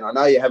wicketkeeper, and I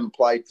know you haven't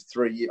played for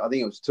 3 years. I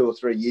think it was 2 or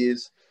 3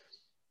 years.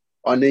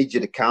 I need you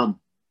to come."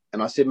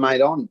 And I said,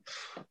 "Mate,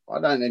 I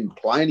don't even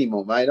play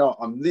anymore, mate.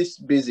 I'm this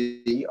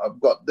busy. I've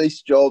got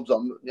these jobs.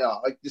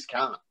 I just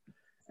can't."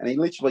 And he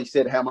literally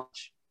said, "How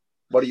much?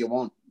 What do you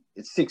want?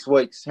 It's 6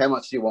 weeks. How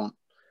much do you want?"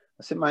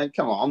 I said, "Mate,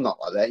 come on, I'm not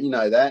like that. You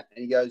know that."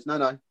 And he goes,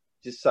 No,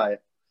 just say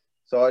it."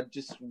 So I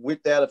just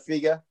whipped out a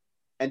figure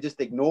and just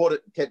ignored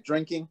it, kept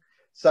drinking.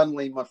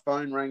 Suddenly my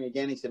phone rang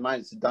again. He said, "Mate,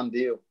 it's a done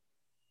deal.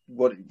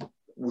 We'll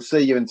see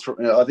you in,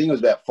 I think it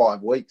was about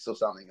 5 weeks or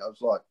something." I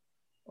was like,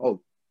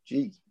 oh,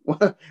 geez,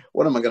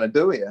 what am I going to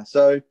do here?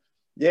 So,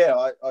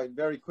 yeah, I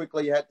very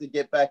quickly had to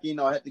get back in.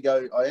 I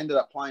ended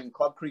up playing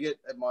club cricket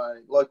at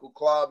my local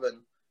club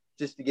and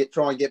just to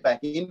try and get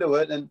back into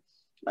it. And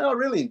I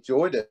really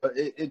enjoyed it.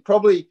 It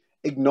probably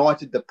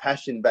ignited the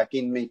passion back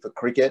in me for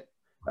cricket.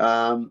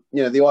 The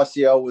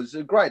ICL was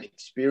a great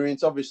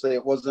experience. Obviously,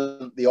 it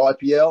wasn't the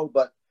IPL,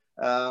 but,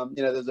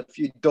 there's a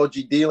few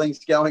dodgy dealings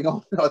going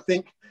on, I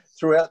think,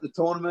 throughout the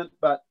tournament.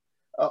 But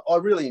I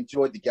really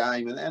enjoyed the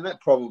game, and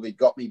that probably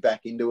got me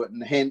back into it.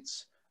 And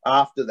hence,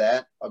 after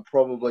that, I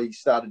probably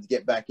started to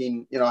get back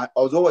in. I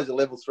was always a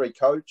level 3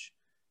 coach,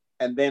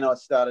 and then I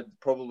started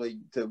probably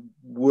to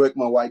work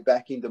my way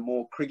back into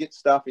more cricket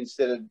stuff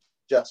instead of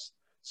just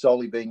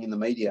solely being in the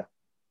media.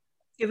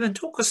 Yeah, then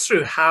talk us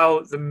through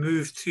how the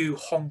move to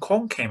Hong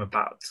Kong came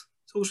about.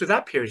 Talk us through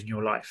that period in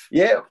your life.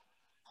 Yeah,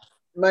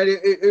 mate,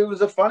 it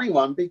was a funny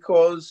one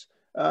because,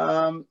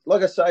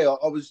 like I say,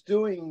 I was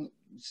doing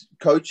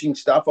coaching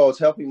stuff. I was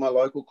helping my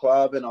local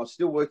club and I was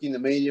still working in the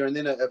media. And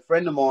then a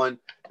friend of mine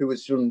who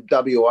was from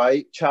WA,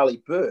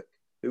 Charlie Burke,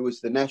 who was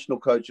the national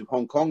coach of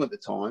Hong Kong at the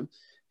time,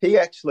 he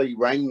actually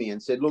rang me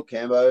and said, look,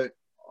 Cambo,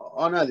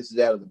 I know this is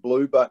out of the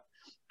blue, but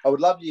I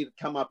would love you to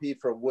come up here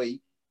for a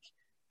week.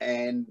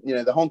 And,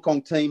 the Hong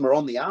Kong team are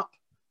on the up.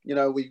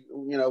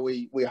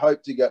 We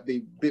hope to be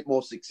a bit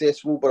more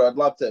successful, but I'd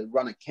love to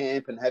run a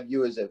camp and have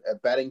you as a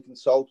batting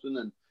consultant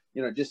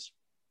and, just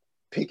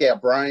pick our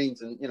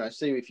brains and,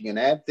 see if you can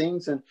add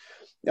things. And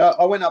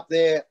I went up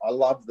there. I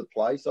loved the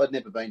place. I'd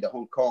never been to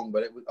Hong Kong,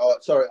 but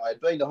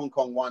I'd been to Hong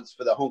Kong once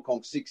for the Hong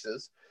Kong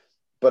Sixers,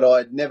 but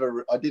I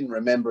didn't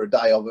remember a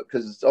day of it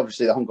because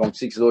obviously the Hong Kong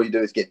Sixers, all you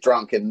do is get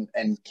drunk and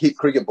hit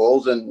cricket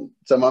balls. And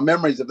so my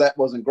memories of that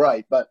wasn't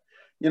great, but,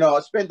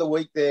 I spent the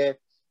week there.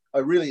 I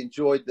really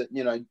enjoyed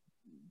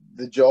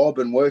the job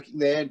and working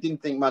there and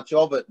didn't think much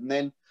of it. And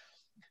then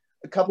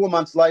a couple of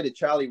months later,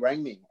 Charlie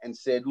rang me and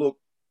said, look,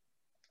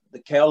 the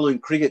Kowloon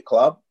Cricket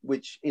Club,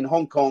 which in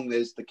Hong Kong,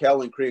 there's the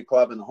Kowloon Cricket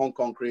Club and the Hong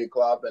Kong Cricket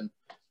Club. And,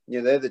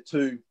 they're the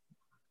two,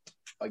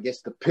 I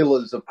guess, the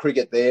pillars of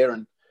cricket there.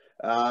 And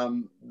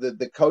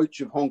the coach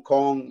of Hong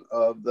Kong,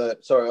 of the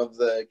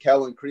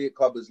Kowloon Cricket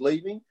Club is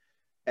leaving.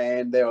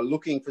 And they're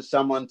looking for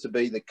someone to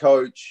be the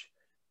coach,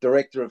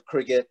 director of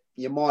cricket.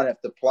 You might have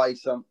to play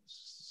some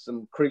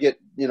cricket,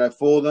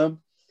 for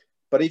them.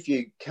 But if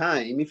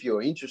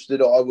you're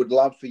interested, I would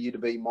love for you to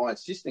be my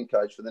assistant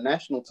coach for the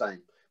national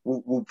team.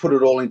 We'll put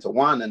it all into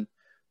one. And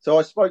so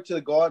I spoke to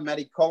the guy,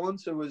 Matty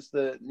Collins, who was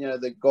the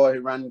guy who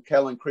ran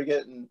Kowloon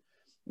Cricket. And,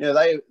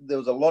 there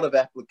was a lot of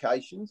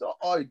applications.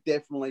 I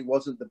definitely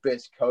wasn't the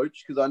best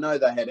coach because I know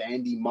they had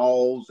Andy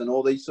Moles and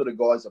all these sort of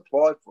guys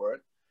applied for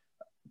it.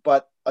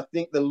 But I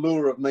think the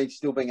lure of me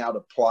still being able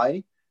to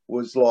play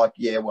was like,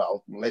 yeah,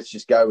 well, let's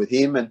just go with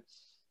him. And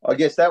I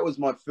guess that was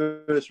my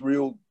first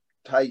real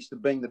taste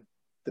of being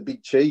the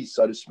big cheese,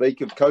 so to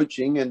speak, of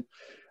coaching. And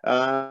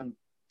I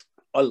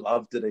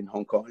loved it in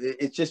Hong Kong.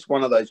 It's just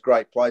one of those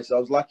great places. I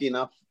was lucky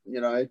enough,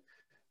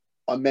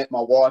 I met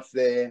my wife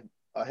there.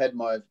 I had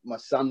my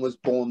son was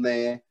born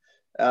there.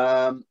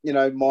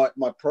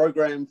 My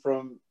program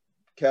from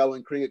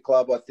Kowloon Cricket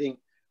Club, I think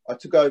I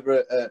took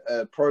over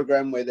a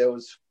program where there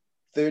was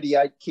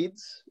 38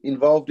 kids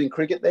involved in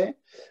cricket there.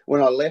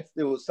 When I left,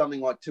 there was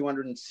something like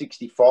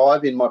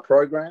 265 in my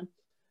program.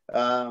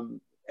 Our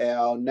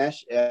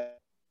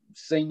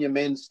senior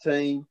men's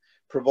team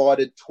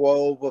provided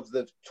 12 of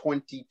the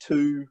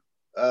 22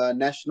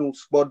 national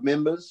squad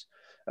members.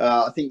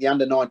 I think the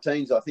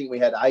under-19s, I think we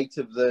had 8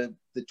 of the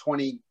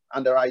 20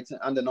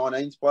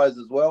 under-19s players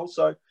as well.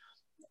 So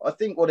I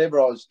think whatever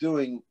I was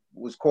doing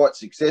was quite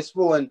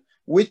successful. And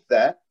with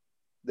that,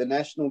 the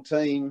national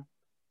team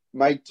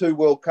made 2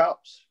 World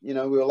Cups. We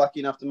were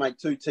lucky enough to make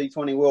 2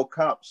 T20 World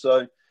Cups.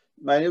 So,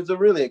 mate, it was a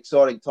really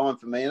exciting time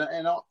for me.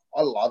 And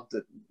I loved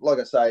it. Like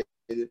I say,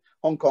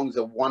 Hong Kong's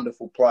a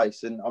wonderful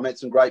place. And I met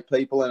some great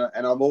people.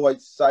 And I've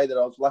always say that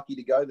I was lucky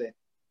to go there.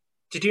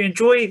 Did you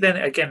enjoy then,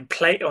 again,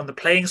 play on the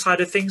playing side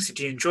of things? Did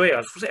you enjoy it?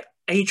 Was it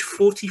age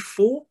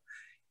 44?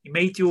 You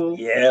made your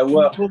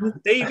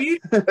debut?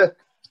 What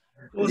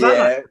was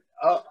that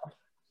like?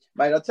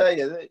 Mate, I'll tell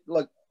you,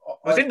 look. It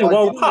was in the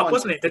World Cup,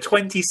 wasn't it? The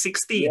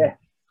 2016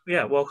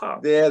 World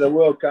Cup. Yeah, the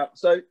World Cup.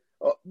 So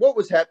what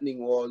was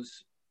happening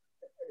was,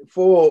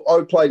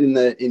 I played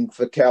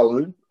for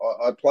Kowloon.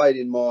 I played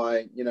in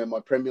my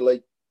Premier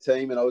League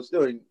team, and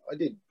I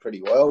did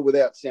pretty well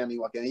without sounding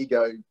like an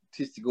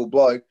egotistical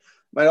bloke.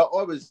 Mate,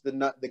 I was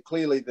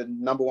clearly the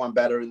number one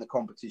batter in the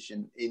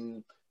competition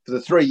for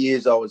the 3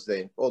 years I was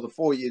there, or the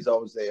 4 years I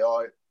was there.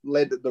 I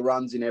led the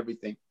runs in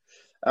everything.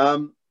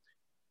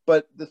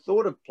 But the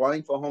thought of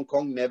playing for Hong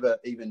Kong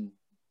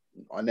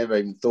I never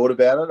even thought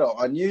about it.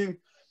 I knew,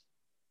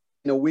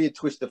 in a weird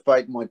twist of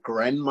fate, my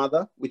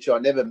grandmother, which I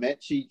never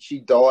met,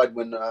 she died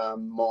when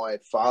my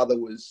father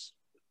was,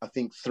 I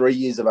think, 3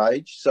 years of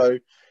age. So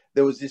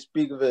there was this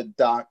big of a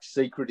dark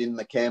secret in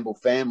the Campbell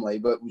family,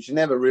 but which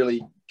never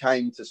really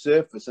came to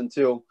surface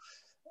until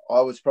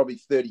I was probably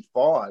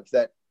 35,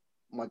 that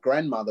my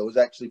grandmother was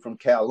actually from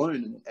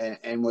Kowloon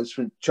and was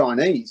from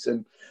Chinese.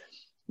 And,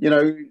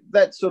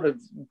 that sort of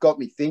got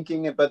me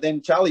thinking. But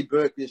then Charlie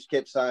Burke just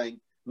kept saying,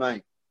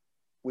 mate,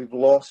 we've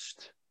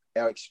lost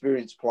our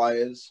experienced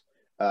players.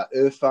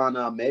 Irfan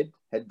Ahmed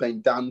had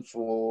been done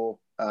for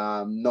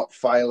not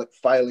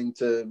failing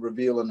to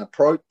reveal an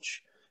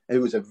approach. He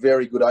was a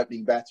very good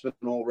opening batsman,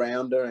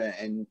 all-rounder.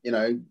 And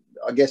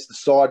I guess the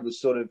side was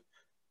sort of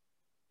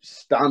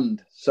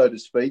stunned, so to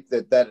speak,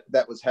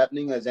 that was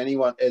happening, as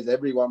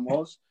everyone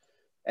was.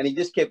 And he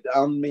just kept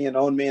on me. And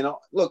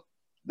look,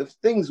 the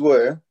things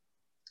were,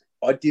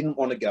 I didn't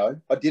want to go.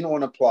 I didn't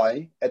want to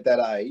play at that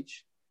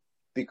age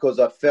because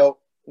I felt,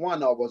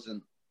 one, I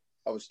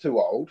was too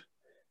old.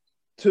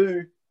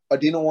 Two, I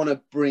didn't want to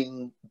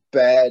bring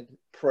bad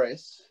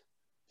press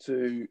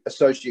to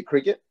associate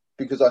cricket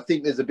because I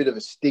think there's a bit of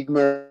a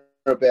stigma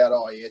about,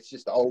 it's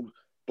just old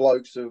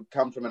blokes who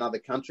come from another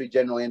country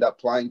generally end up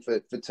playing for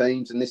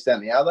teams and this, that,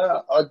 and the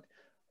other. I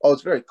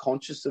was very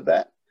conscious of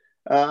that.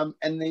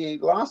 And the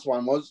last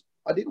one was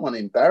I didn't want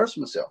to embarrass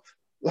myself.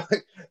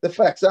 Like, the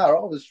facts are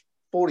I was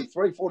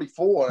 43,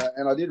 44,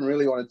 and I didn't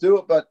really want to do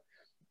it. But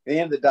at the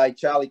end of the day,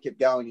 Charlie kept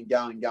going and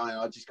going and going.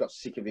 I just got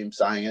sick of him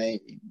saying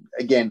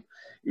it.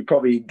 He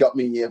probably got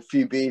me a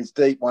few beers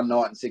deep one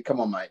night and said, come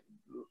on, mate,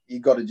 you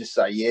got to just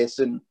say yes.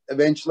 And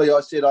eventually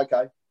I said,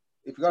 okay,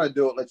 if you're going to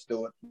do it, let's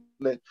do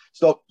it.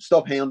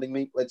 Stop hounding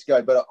me. Let's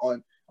go. But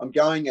I'm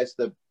going as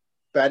the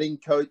batting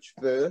coach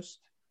first.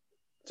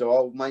 So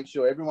I'll make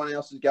sure everyone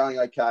else is going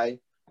okay.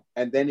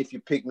 And then if you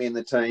pick me in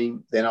the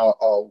team, then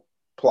I'll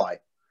play.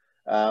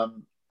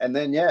 And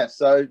then,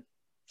 so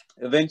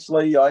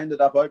eventually I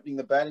ended up opening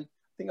the batting.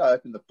 I think I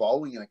opened the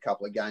bowling in a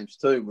couple of games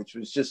too, which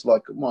was just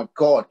like, oh my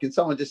God, can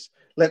someone just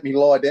let me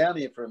lie down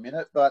here for a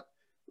minute? But,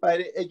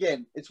 mate,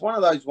 again, it's one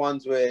of those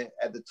ones where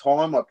at the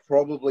time I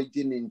probably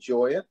didn't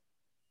enjoy it.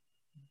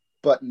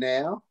 But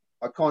now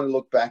I kind of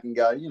look back and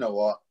go, you know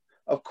what?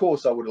 Of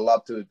course I would have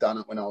loved to have done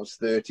it when I was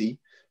 30,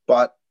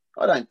 but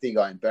I don't think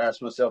I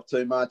embarrassed myself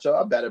too much.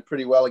 I batted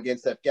pretty well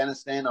against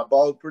Afghanistan. I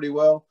bowled pretty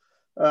well.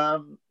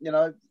 And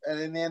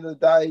in the end of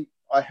the day,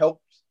 I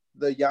helped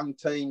the young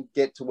team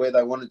get to where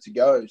they wanted to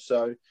go.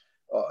 So,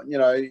 in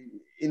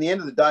the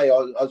end of the day, I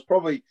was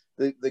probably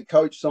the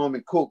coach,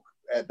 Simon Cook,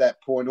 at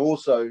that point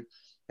also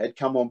had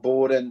come on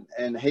board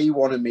and he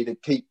wanted me to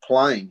keep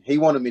playing. He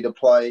wanted me to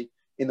play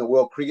in the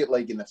World Cricket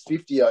League in the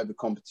 50-over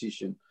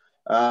competition.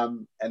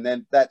 And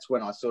then that's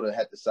when I sort of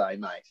had to say,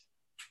 mate,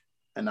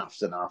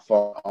 enough's enough.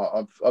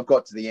 I've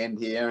got to the end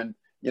here. And,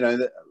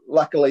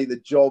 luckily the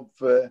job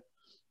for,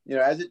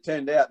 as it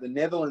turned out, the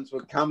Netherlands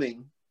were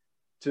coming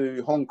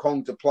to Hong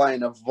Kong to play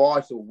in a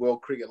vital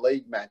World Cricket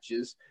League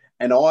matches.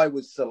 And I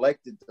was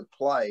selected to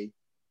play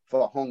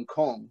for Hong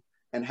Kong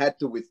and had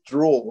to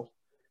withdraw.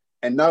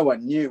 And no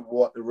one knew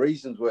what the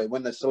reasons were.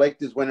 When the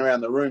selectors went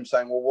around the room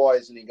saying, well, why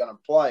isn't he going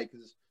to play?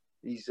 Because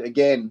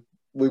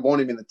we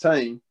want him in the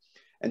team.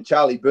 And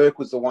Charlie Burke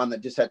was the one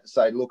that just had to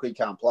say, look, he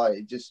can't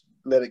play. Just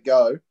let it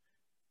go.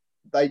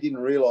 They didn't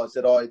realise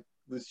that I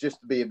was just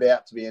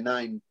about to be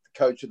named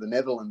coach of the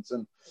Netherlands.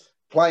 And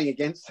playing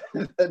against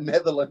the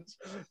Netherlands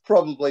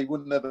probably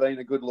wouldn't have been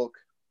a good look.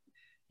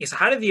 Yeah, so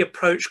how did the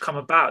approach come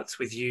about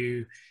with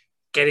you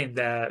getting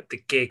the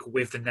gig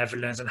with the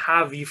Netherlands, and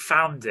how have you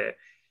found it?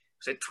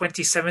 Was it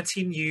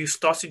 2017 you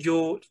started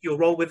your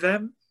role with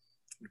them?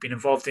 You've been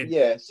involved in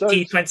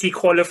T20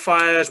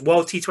 qualifiers,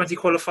 World T20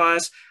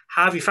 qualifiers.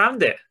 How have you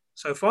found it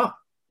so far?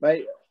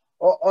 Mate,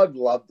 I've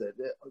loved it.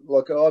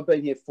 Like, I've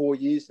been here 4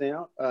 years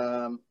now.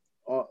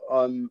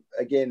 I'm,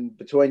 again,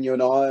 between you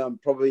and I'm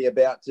probably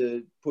about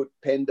to put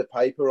pen to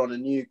paper on a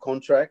new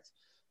contract,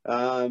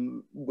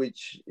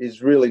 which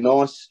is really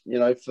nice,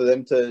 for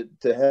them to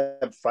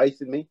have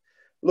faith in me.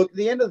 Look, at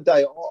the end of the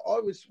day,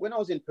 when I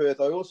was in Perth,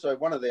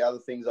 one of the other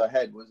things I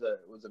had was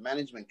a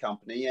management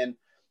company, and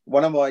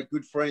one of my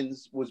good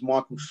friends was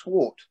Michael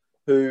Swart,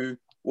 who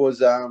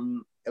was a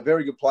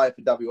very good player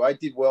for WA,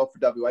 did well for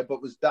WA,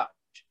 but was Dutch.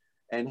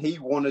 And he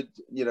wanted,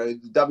 the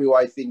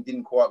WA thing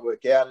didn't quite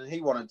work out, and he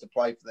wanted to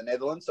play for the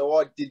Netherlands. So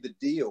I did the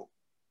deal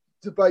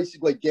to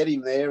basically get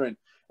him there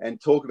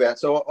and talk about it.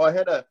 So I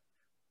had a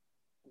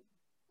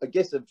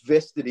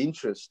vested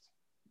interest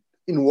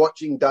in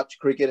watching Dutch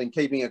cricket and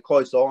keeping a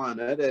close eye on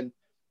it. And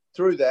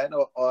through that,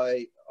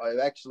 I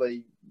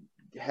actually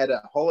had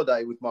a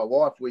holiday with my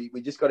wife. We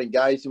just got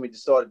engaged and we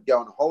decided to go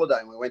on a holiday,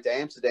 and we went to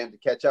Amsterdam to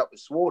catch up with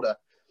Swarter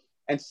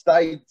and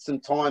stayed some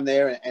time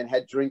there and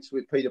had drinks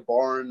with Peter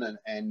Boren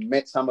and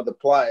met some of the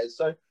players.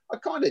 So I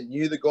kind of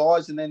knew the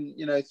guys, and then,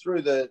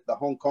 through the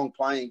Hong Kong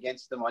playing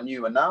against them, I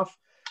knew enough.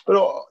 But,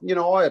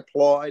 I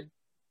applied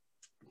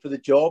for the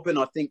job, and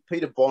I think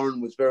Peter Boren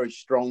was very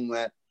strong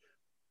that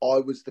I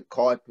was the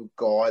type of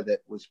guy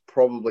that was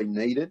probably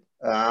needed.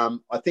 I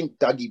think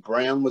Dougie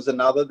Brown was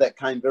another that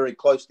came very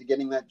close to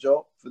getting that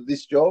job for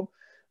this job.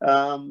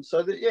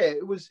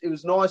 It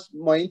was nice.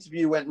 My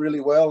interview went really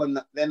well, and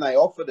then they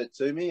offered it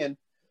to me. And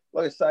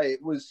like I say,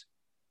 it was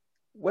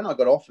when I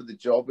got offered the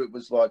job, it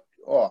was like,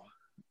 oh,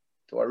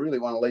 do I really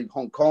want to leave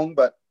Hong Kong?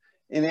 But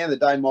in the end of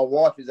the day, my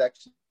wife is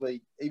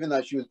actually, even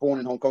though she was born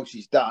in Hong Kong,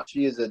 she's Dutch.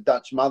 She is a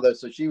Dutch mother,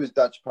 so she was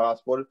Dutch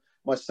passport.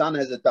 my son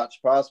has a Dutch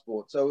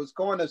passport. So it was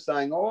kind of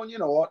saying, oh, you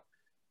know what,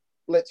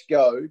 let's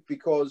go,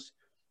 because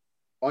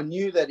I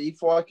knew that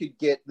if I could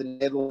get the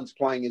Netherlands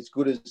playing as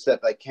good as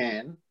that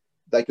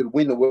they could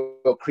win the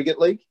World Cricket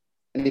League.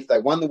 And if they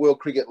won the World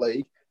Cricket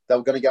League, they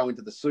were going to go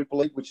into the Super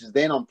League, which is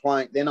then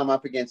I'm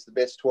up against the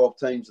best 12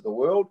 teams of the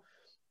world.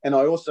 And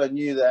I also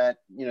knew that,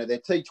 you know, their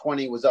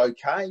T20 was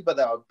okay, but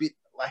they were a bit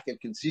lack of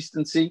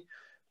consistency.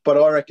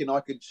 But I reckon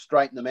I could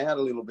straighten them out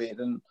a little bit.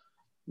 And,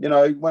 you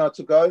know, when I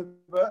took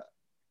over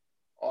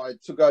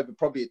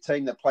probably a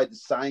team that played the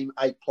same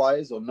 8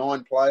 players or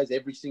 9 players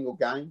every single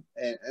game,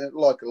 and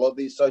like a lot of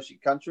the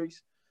associate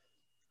countries.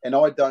 And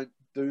I don't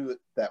do it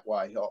that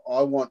way.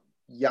 I want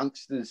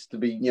youngsters to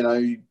be, you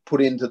know,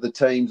 put into the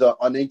teams.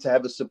 I need to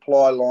have a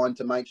supply line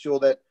to make sure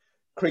that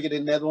cricket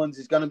in Netherlands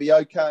is going to be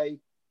okay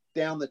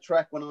down the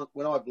track when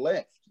I've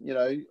left. You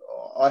know,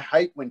 I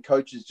hate when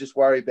coaches just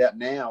worry about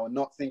now and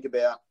not think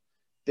about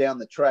down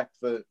the track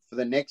for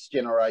the next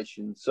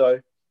generation. So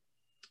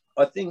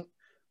I think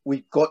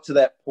we've got to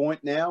that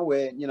point now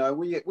where, you know,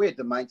 we had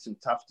to make some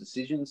tough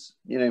decisions.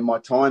 You know, my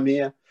time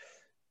here,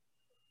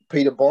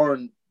 Peter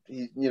Boren,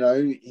 you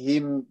know,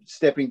 him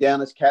stepping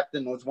down as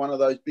captain was one of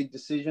those big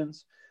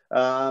decisions. You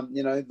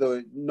know,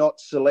 the not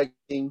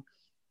selecting,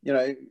 you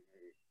know,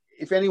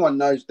 if anyone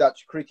knows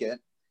Dutch cricket,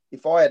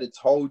 if I had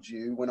told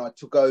you when I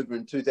took over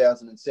in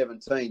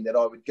 2017 that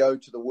I would go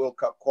to the World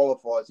Cup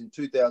qualifiers in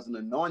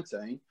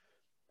 2019,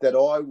 that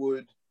I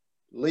would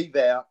leave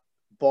out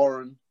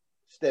Boren,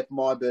 Steph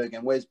Myberg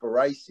and Wes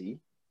Barassi,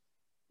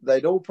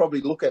 they'd all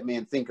probably look at me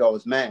and think I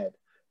was mad.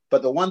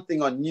 But the one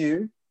thing I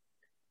knew,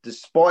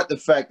 despite the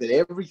fact that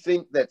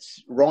everything that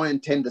Ryan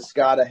ten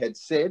Doeschate had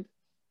said,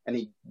 and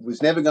he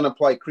was never going to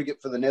play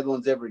cricket for the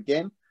Netherlands ever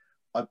again,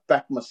 I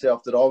backed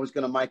myself that I was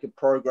going to make a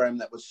program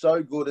that was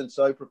so good and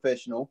so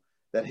professional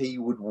that he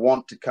would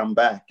want to come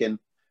back. And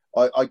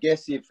I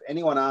guess if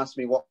anyone asked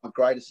me what my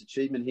greatest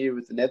achievement here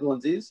with the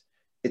Netherlands is,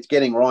 it's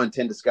getting Ryan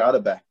ten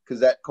Doeschate back, because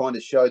that kind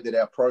of showed that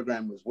our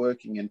program was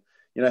working. And,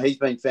 you know, he's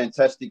been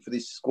fantastic for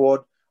this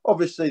squad.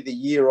 Obviously, the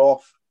year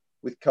off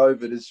with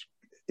COVID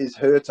has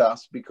hurt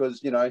us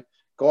because, you know,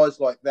 guys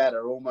like that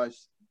are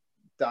almost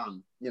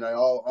done. You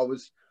know, I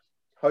was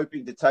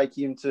hoping to take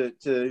him to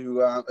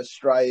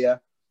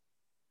Australia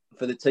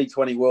for the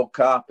T20 World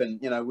Cup.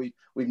 And, you know,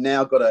 we've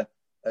now got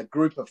a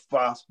group of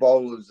fast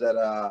bowlers that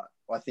are,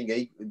 I think,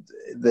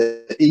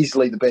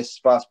 easily the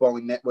best fast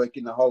bowling network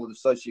in the whole of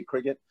associate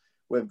cricket.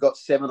 We've got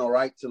 7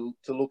 or 8 to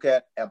look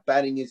at. Our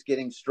batting is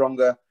getting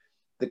stronger.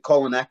 The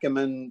Colin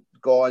Ackerman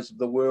guys of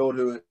the world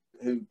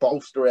who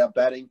bolster our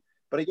batting.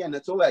 But again,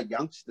 it's all our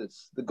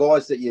youngsters, the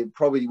guys that you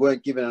probably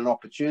weren't given an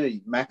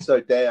opportunity. Max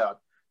O'Dowd,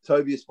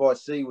 Tobias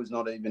Vicey was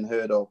not even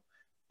heard of.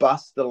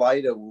 Bus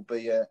Delata will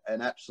be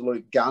an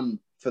absolute gun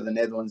for the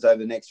Netherlands over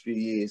the next few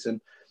years. And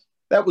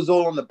that was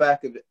all on the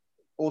back of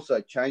also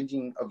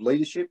changing of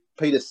leadership.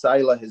 Peter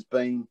Saylor has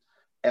been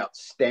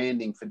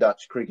outstanding for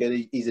Dutch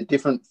cricket. He's a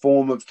different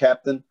form of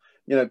captain.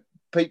 You know,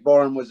 Pete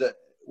Boren was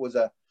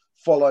a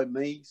follow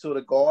me sort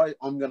of guy.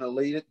 I'm going to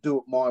lead it, do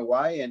it my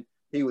way. And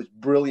he was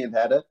brilliant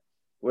at it.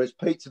 Whereas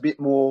Pete's a bit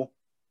more,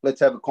 let's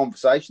have a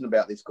conversation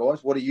about this,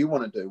 guys. What do you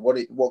want to do?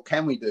 What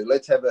can we do?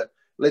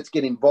 Let's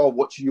get involved.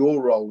 What's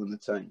your role in the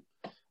team?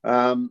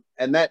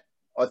 And that,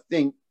 I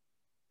think,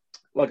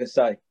 like I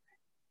say,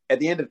 at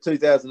the end of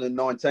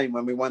 2019,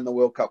 when we won the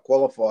World Cup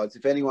qualifiers,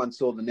 if anyone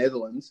saw the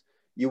Netherlands,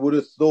 you would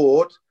have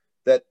thought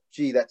that,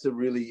 gee, that's a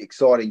really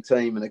exciting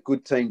team and a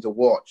good team to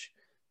watch.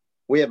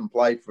 We haven't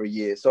played for a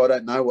year, so I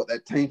don't know what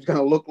that team's going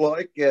to look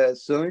like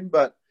soon.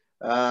 But,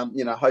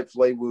 you know,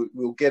 hopefully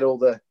we'll get all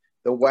the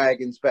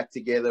wagons back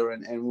together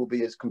and we'll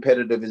be as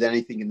competitive as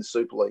anything in the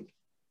Super League.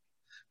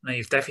 Now,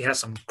 you've definitely had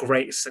some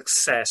great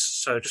success.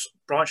 So just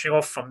branching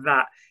off from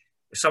that,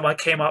 if someone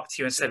came up to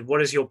you and said,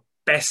 what is your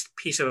best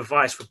piece of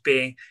advice for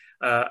being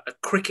a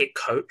cricket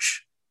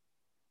coach,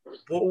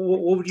 what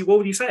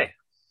would you say?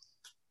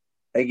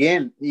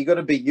 Again, you got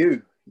to be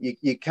you.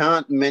 You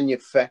can't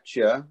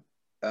manufacture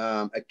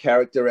a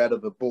character out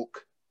of a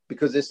book,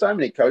 because there's so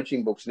many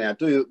coaching books now.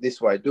 Do it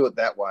this way, do it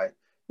that way.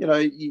 You know,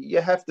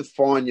 you have to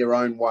find your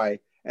own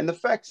way. And the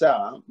facts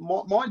are,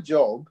 my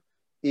job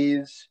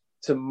is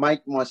to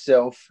make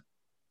myself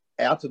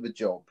out of a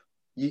job.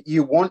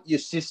 You want your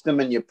system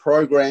and your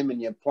program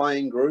and your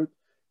playing group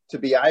to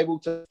be able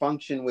to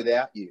function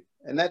without you.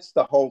 And that's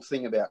the whole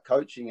thing about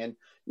coaching. And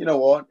you know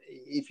what?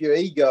 If your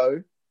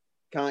ego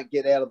can't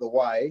get out of the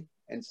way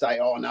and say,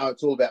 oh, no,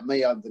 it's all about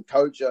me, I'm the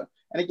coach. And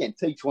again,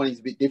 T20 is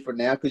a bit different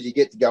now because you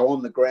get to go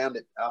on the ground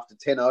after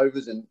 10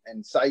 overs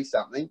and say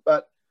something.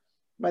 But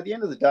at the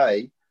end of the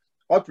day,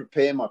 I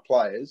prepare my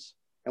players,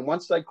 and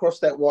once they cross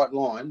that white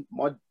line,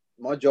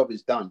 my job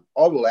is done.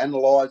 I will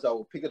analyse, I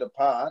will pick it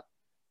apart,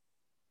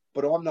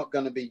 but I'm not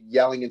going to be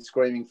yelling and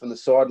screaming from the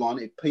sideline.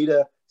 If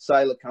Peter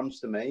Saylor comes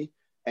to me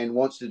and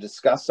wants to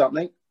discuss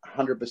something,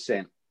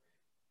 100%.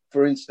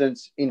 For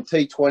instance, in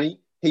T20,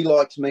 he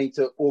likes me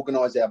to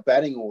organise our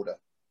batting order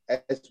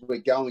as we're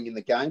going in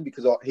the game,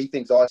 because he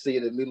thinks I see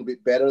it a little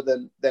bit better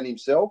than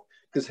himself,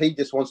 because he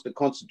just wants to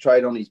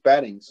concentrate on his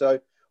batting. So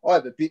I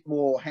have a bit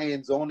more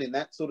hands-on in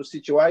that sort of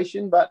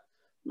situation. But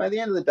at the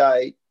end of the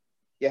day,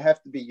 you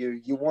have to be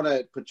you. You want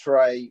to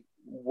portray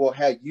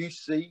how you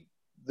see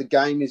the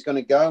game is going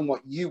to go and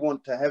what you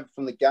want to have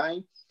from the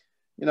game.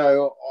 You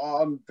know,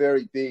 I'm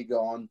very big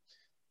on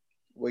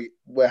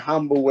we're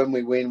humble when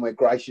we win, we're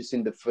gracious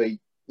in defeat.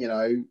 You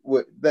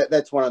know,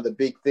 that's one of the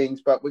big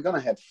things, but we're going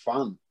to have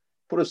fun.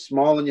 Put a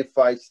smile on your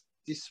face.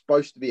 This is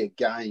supposed to be a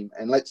game,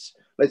 and let's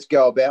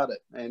go about it.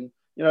 And,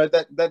 you know,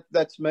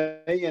 that's me.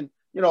 And,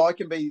 you know, I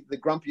can be the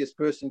grumpiest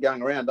person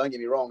going around. Don't get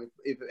me wrong.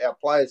 If our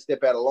players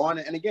step out of line,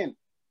 and again,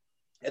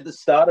 at the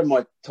start of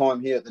my time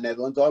here at the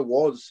Netherlands, I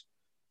was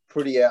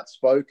pretty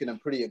outspoken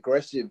and pretty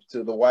aggressive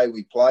to the way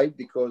we played,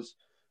 because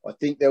I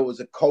think there was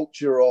a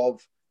culture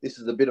of this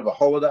is a bit of a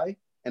holiday,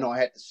 and I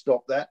had to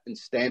stop that and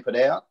stamp it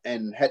out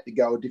and had to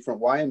go a different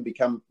way and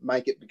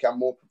make it become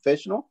more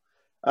professional.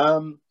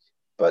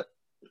 But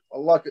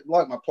like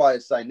my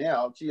players say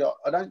now, gee,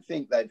 I don't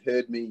think they've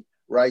heard me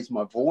raise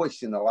my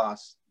voice in the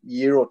last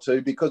year or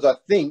two, because I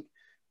think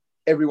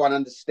everyone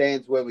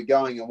understands where we're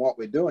going and what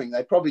we're doing.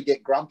 They probably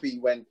get grumpy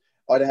when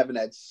I haven't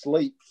had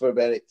sleep for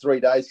about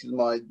 3 days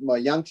because my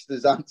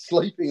youngsters aren't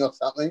sleeping or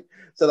something,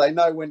 so they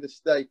know when to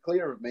stay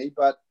clear of me.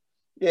 But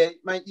yeah,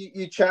 mate,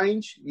 you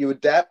change, you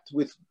adapt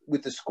with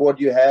the squad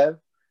you have,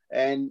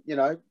 and, you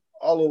know,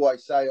 I'll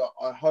always say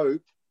I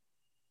hope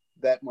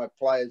that my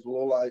players will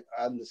all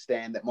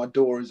understand that my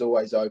door is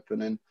always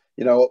open. And,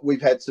 you know,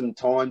 we've had some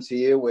times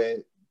here where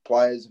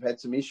players have had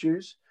some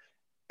issues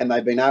and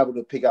they've been able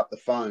to pick up the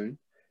phone,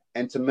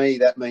 and to me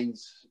that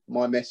means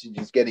my message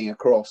is getting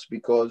across,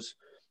 because,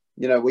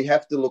 you know, we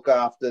have to look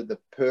after the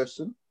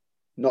person,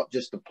 not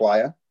just the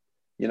player,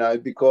 you know,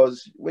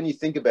 because when you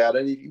think about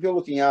it, if you're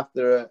looking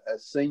after a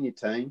senior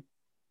team,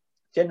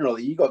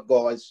 generally you got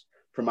guys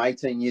from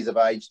 18 years of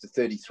age to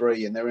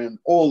 33, and they're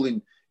all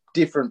in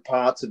different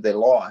parts of their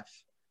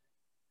life.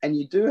 And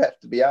you do have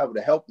to be able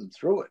to help them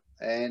through it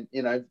and,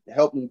 you know,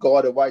 help them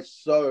guide a way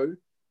so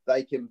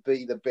they can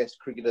be the best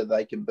cricketer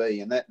they can be.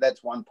 And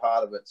that's one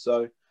part of it.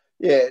 So,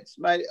 yeah, it's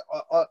made.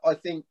 I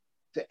think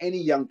to any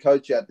young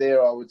coach out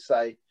there, I would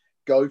say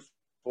go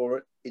for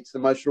it. It's the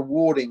most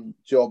rewarding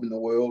job in the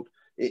world.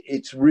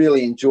 It's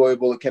really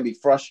enjoyable. It can be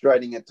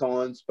frustrating at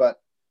times, but,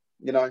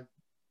 you know,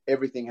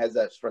 everything has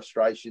those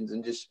frustrations,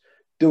 and just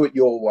do it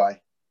your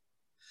way.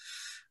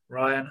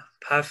 Ryan,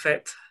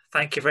 perfect.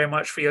 Thank you very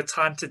much for your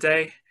time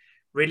today.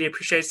 Really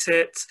appreciate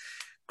it.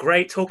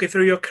 Great talking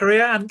through your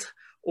career, and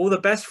all the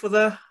best for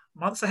the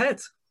months ahead.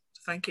 So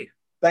thank you.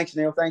 Thanks,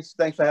 Neil. Thanks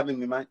for having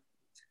me, mate.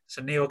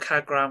 So Neil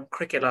Kagram,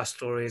 Cricket Life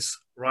Stories,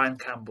 Ryan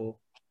Campbell.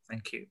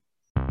 Thank you.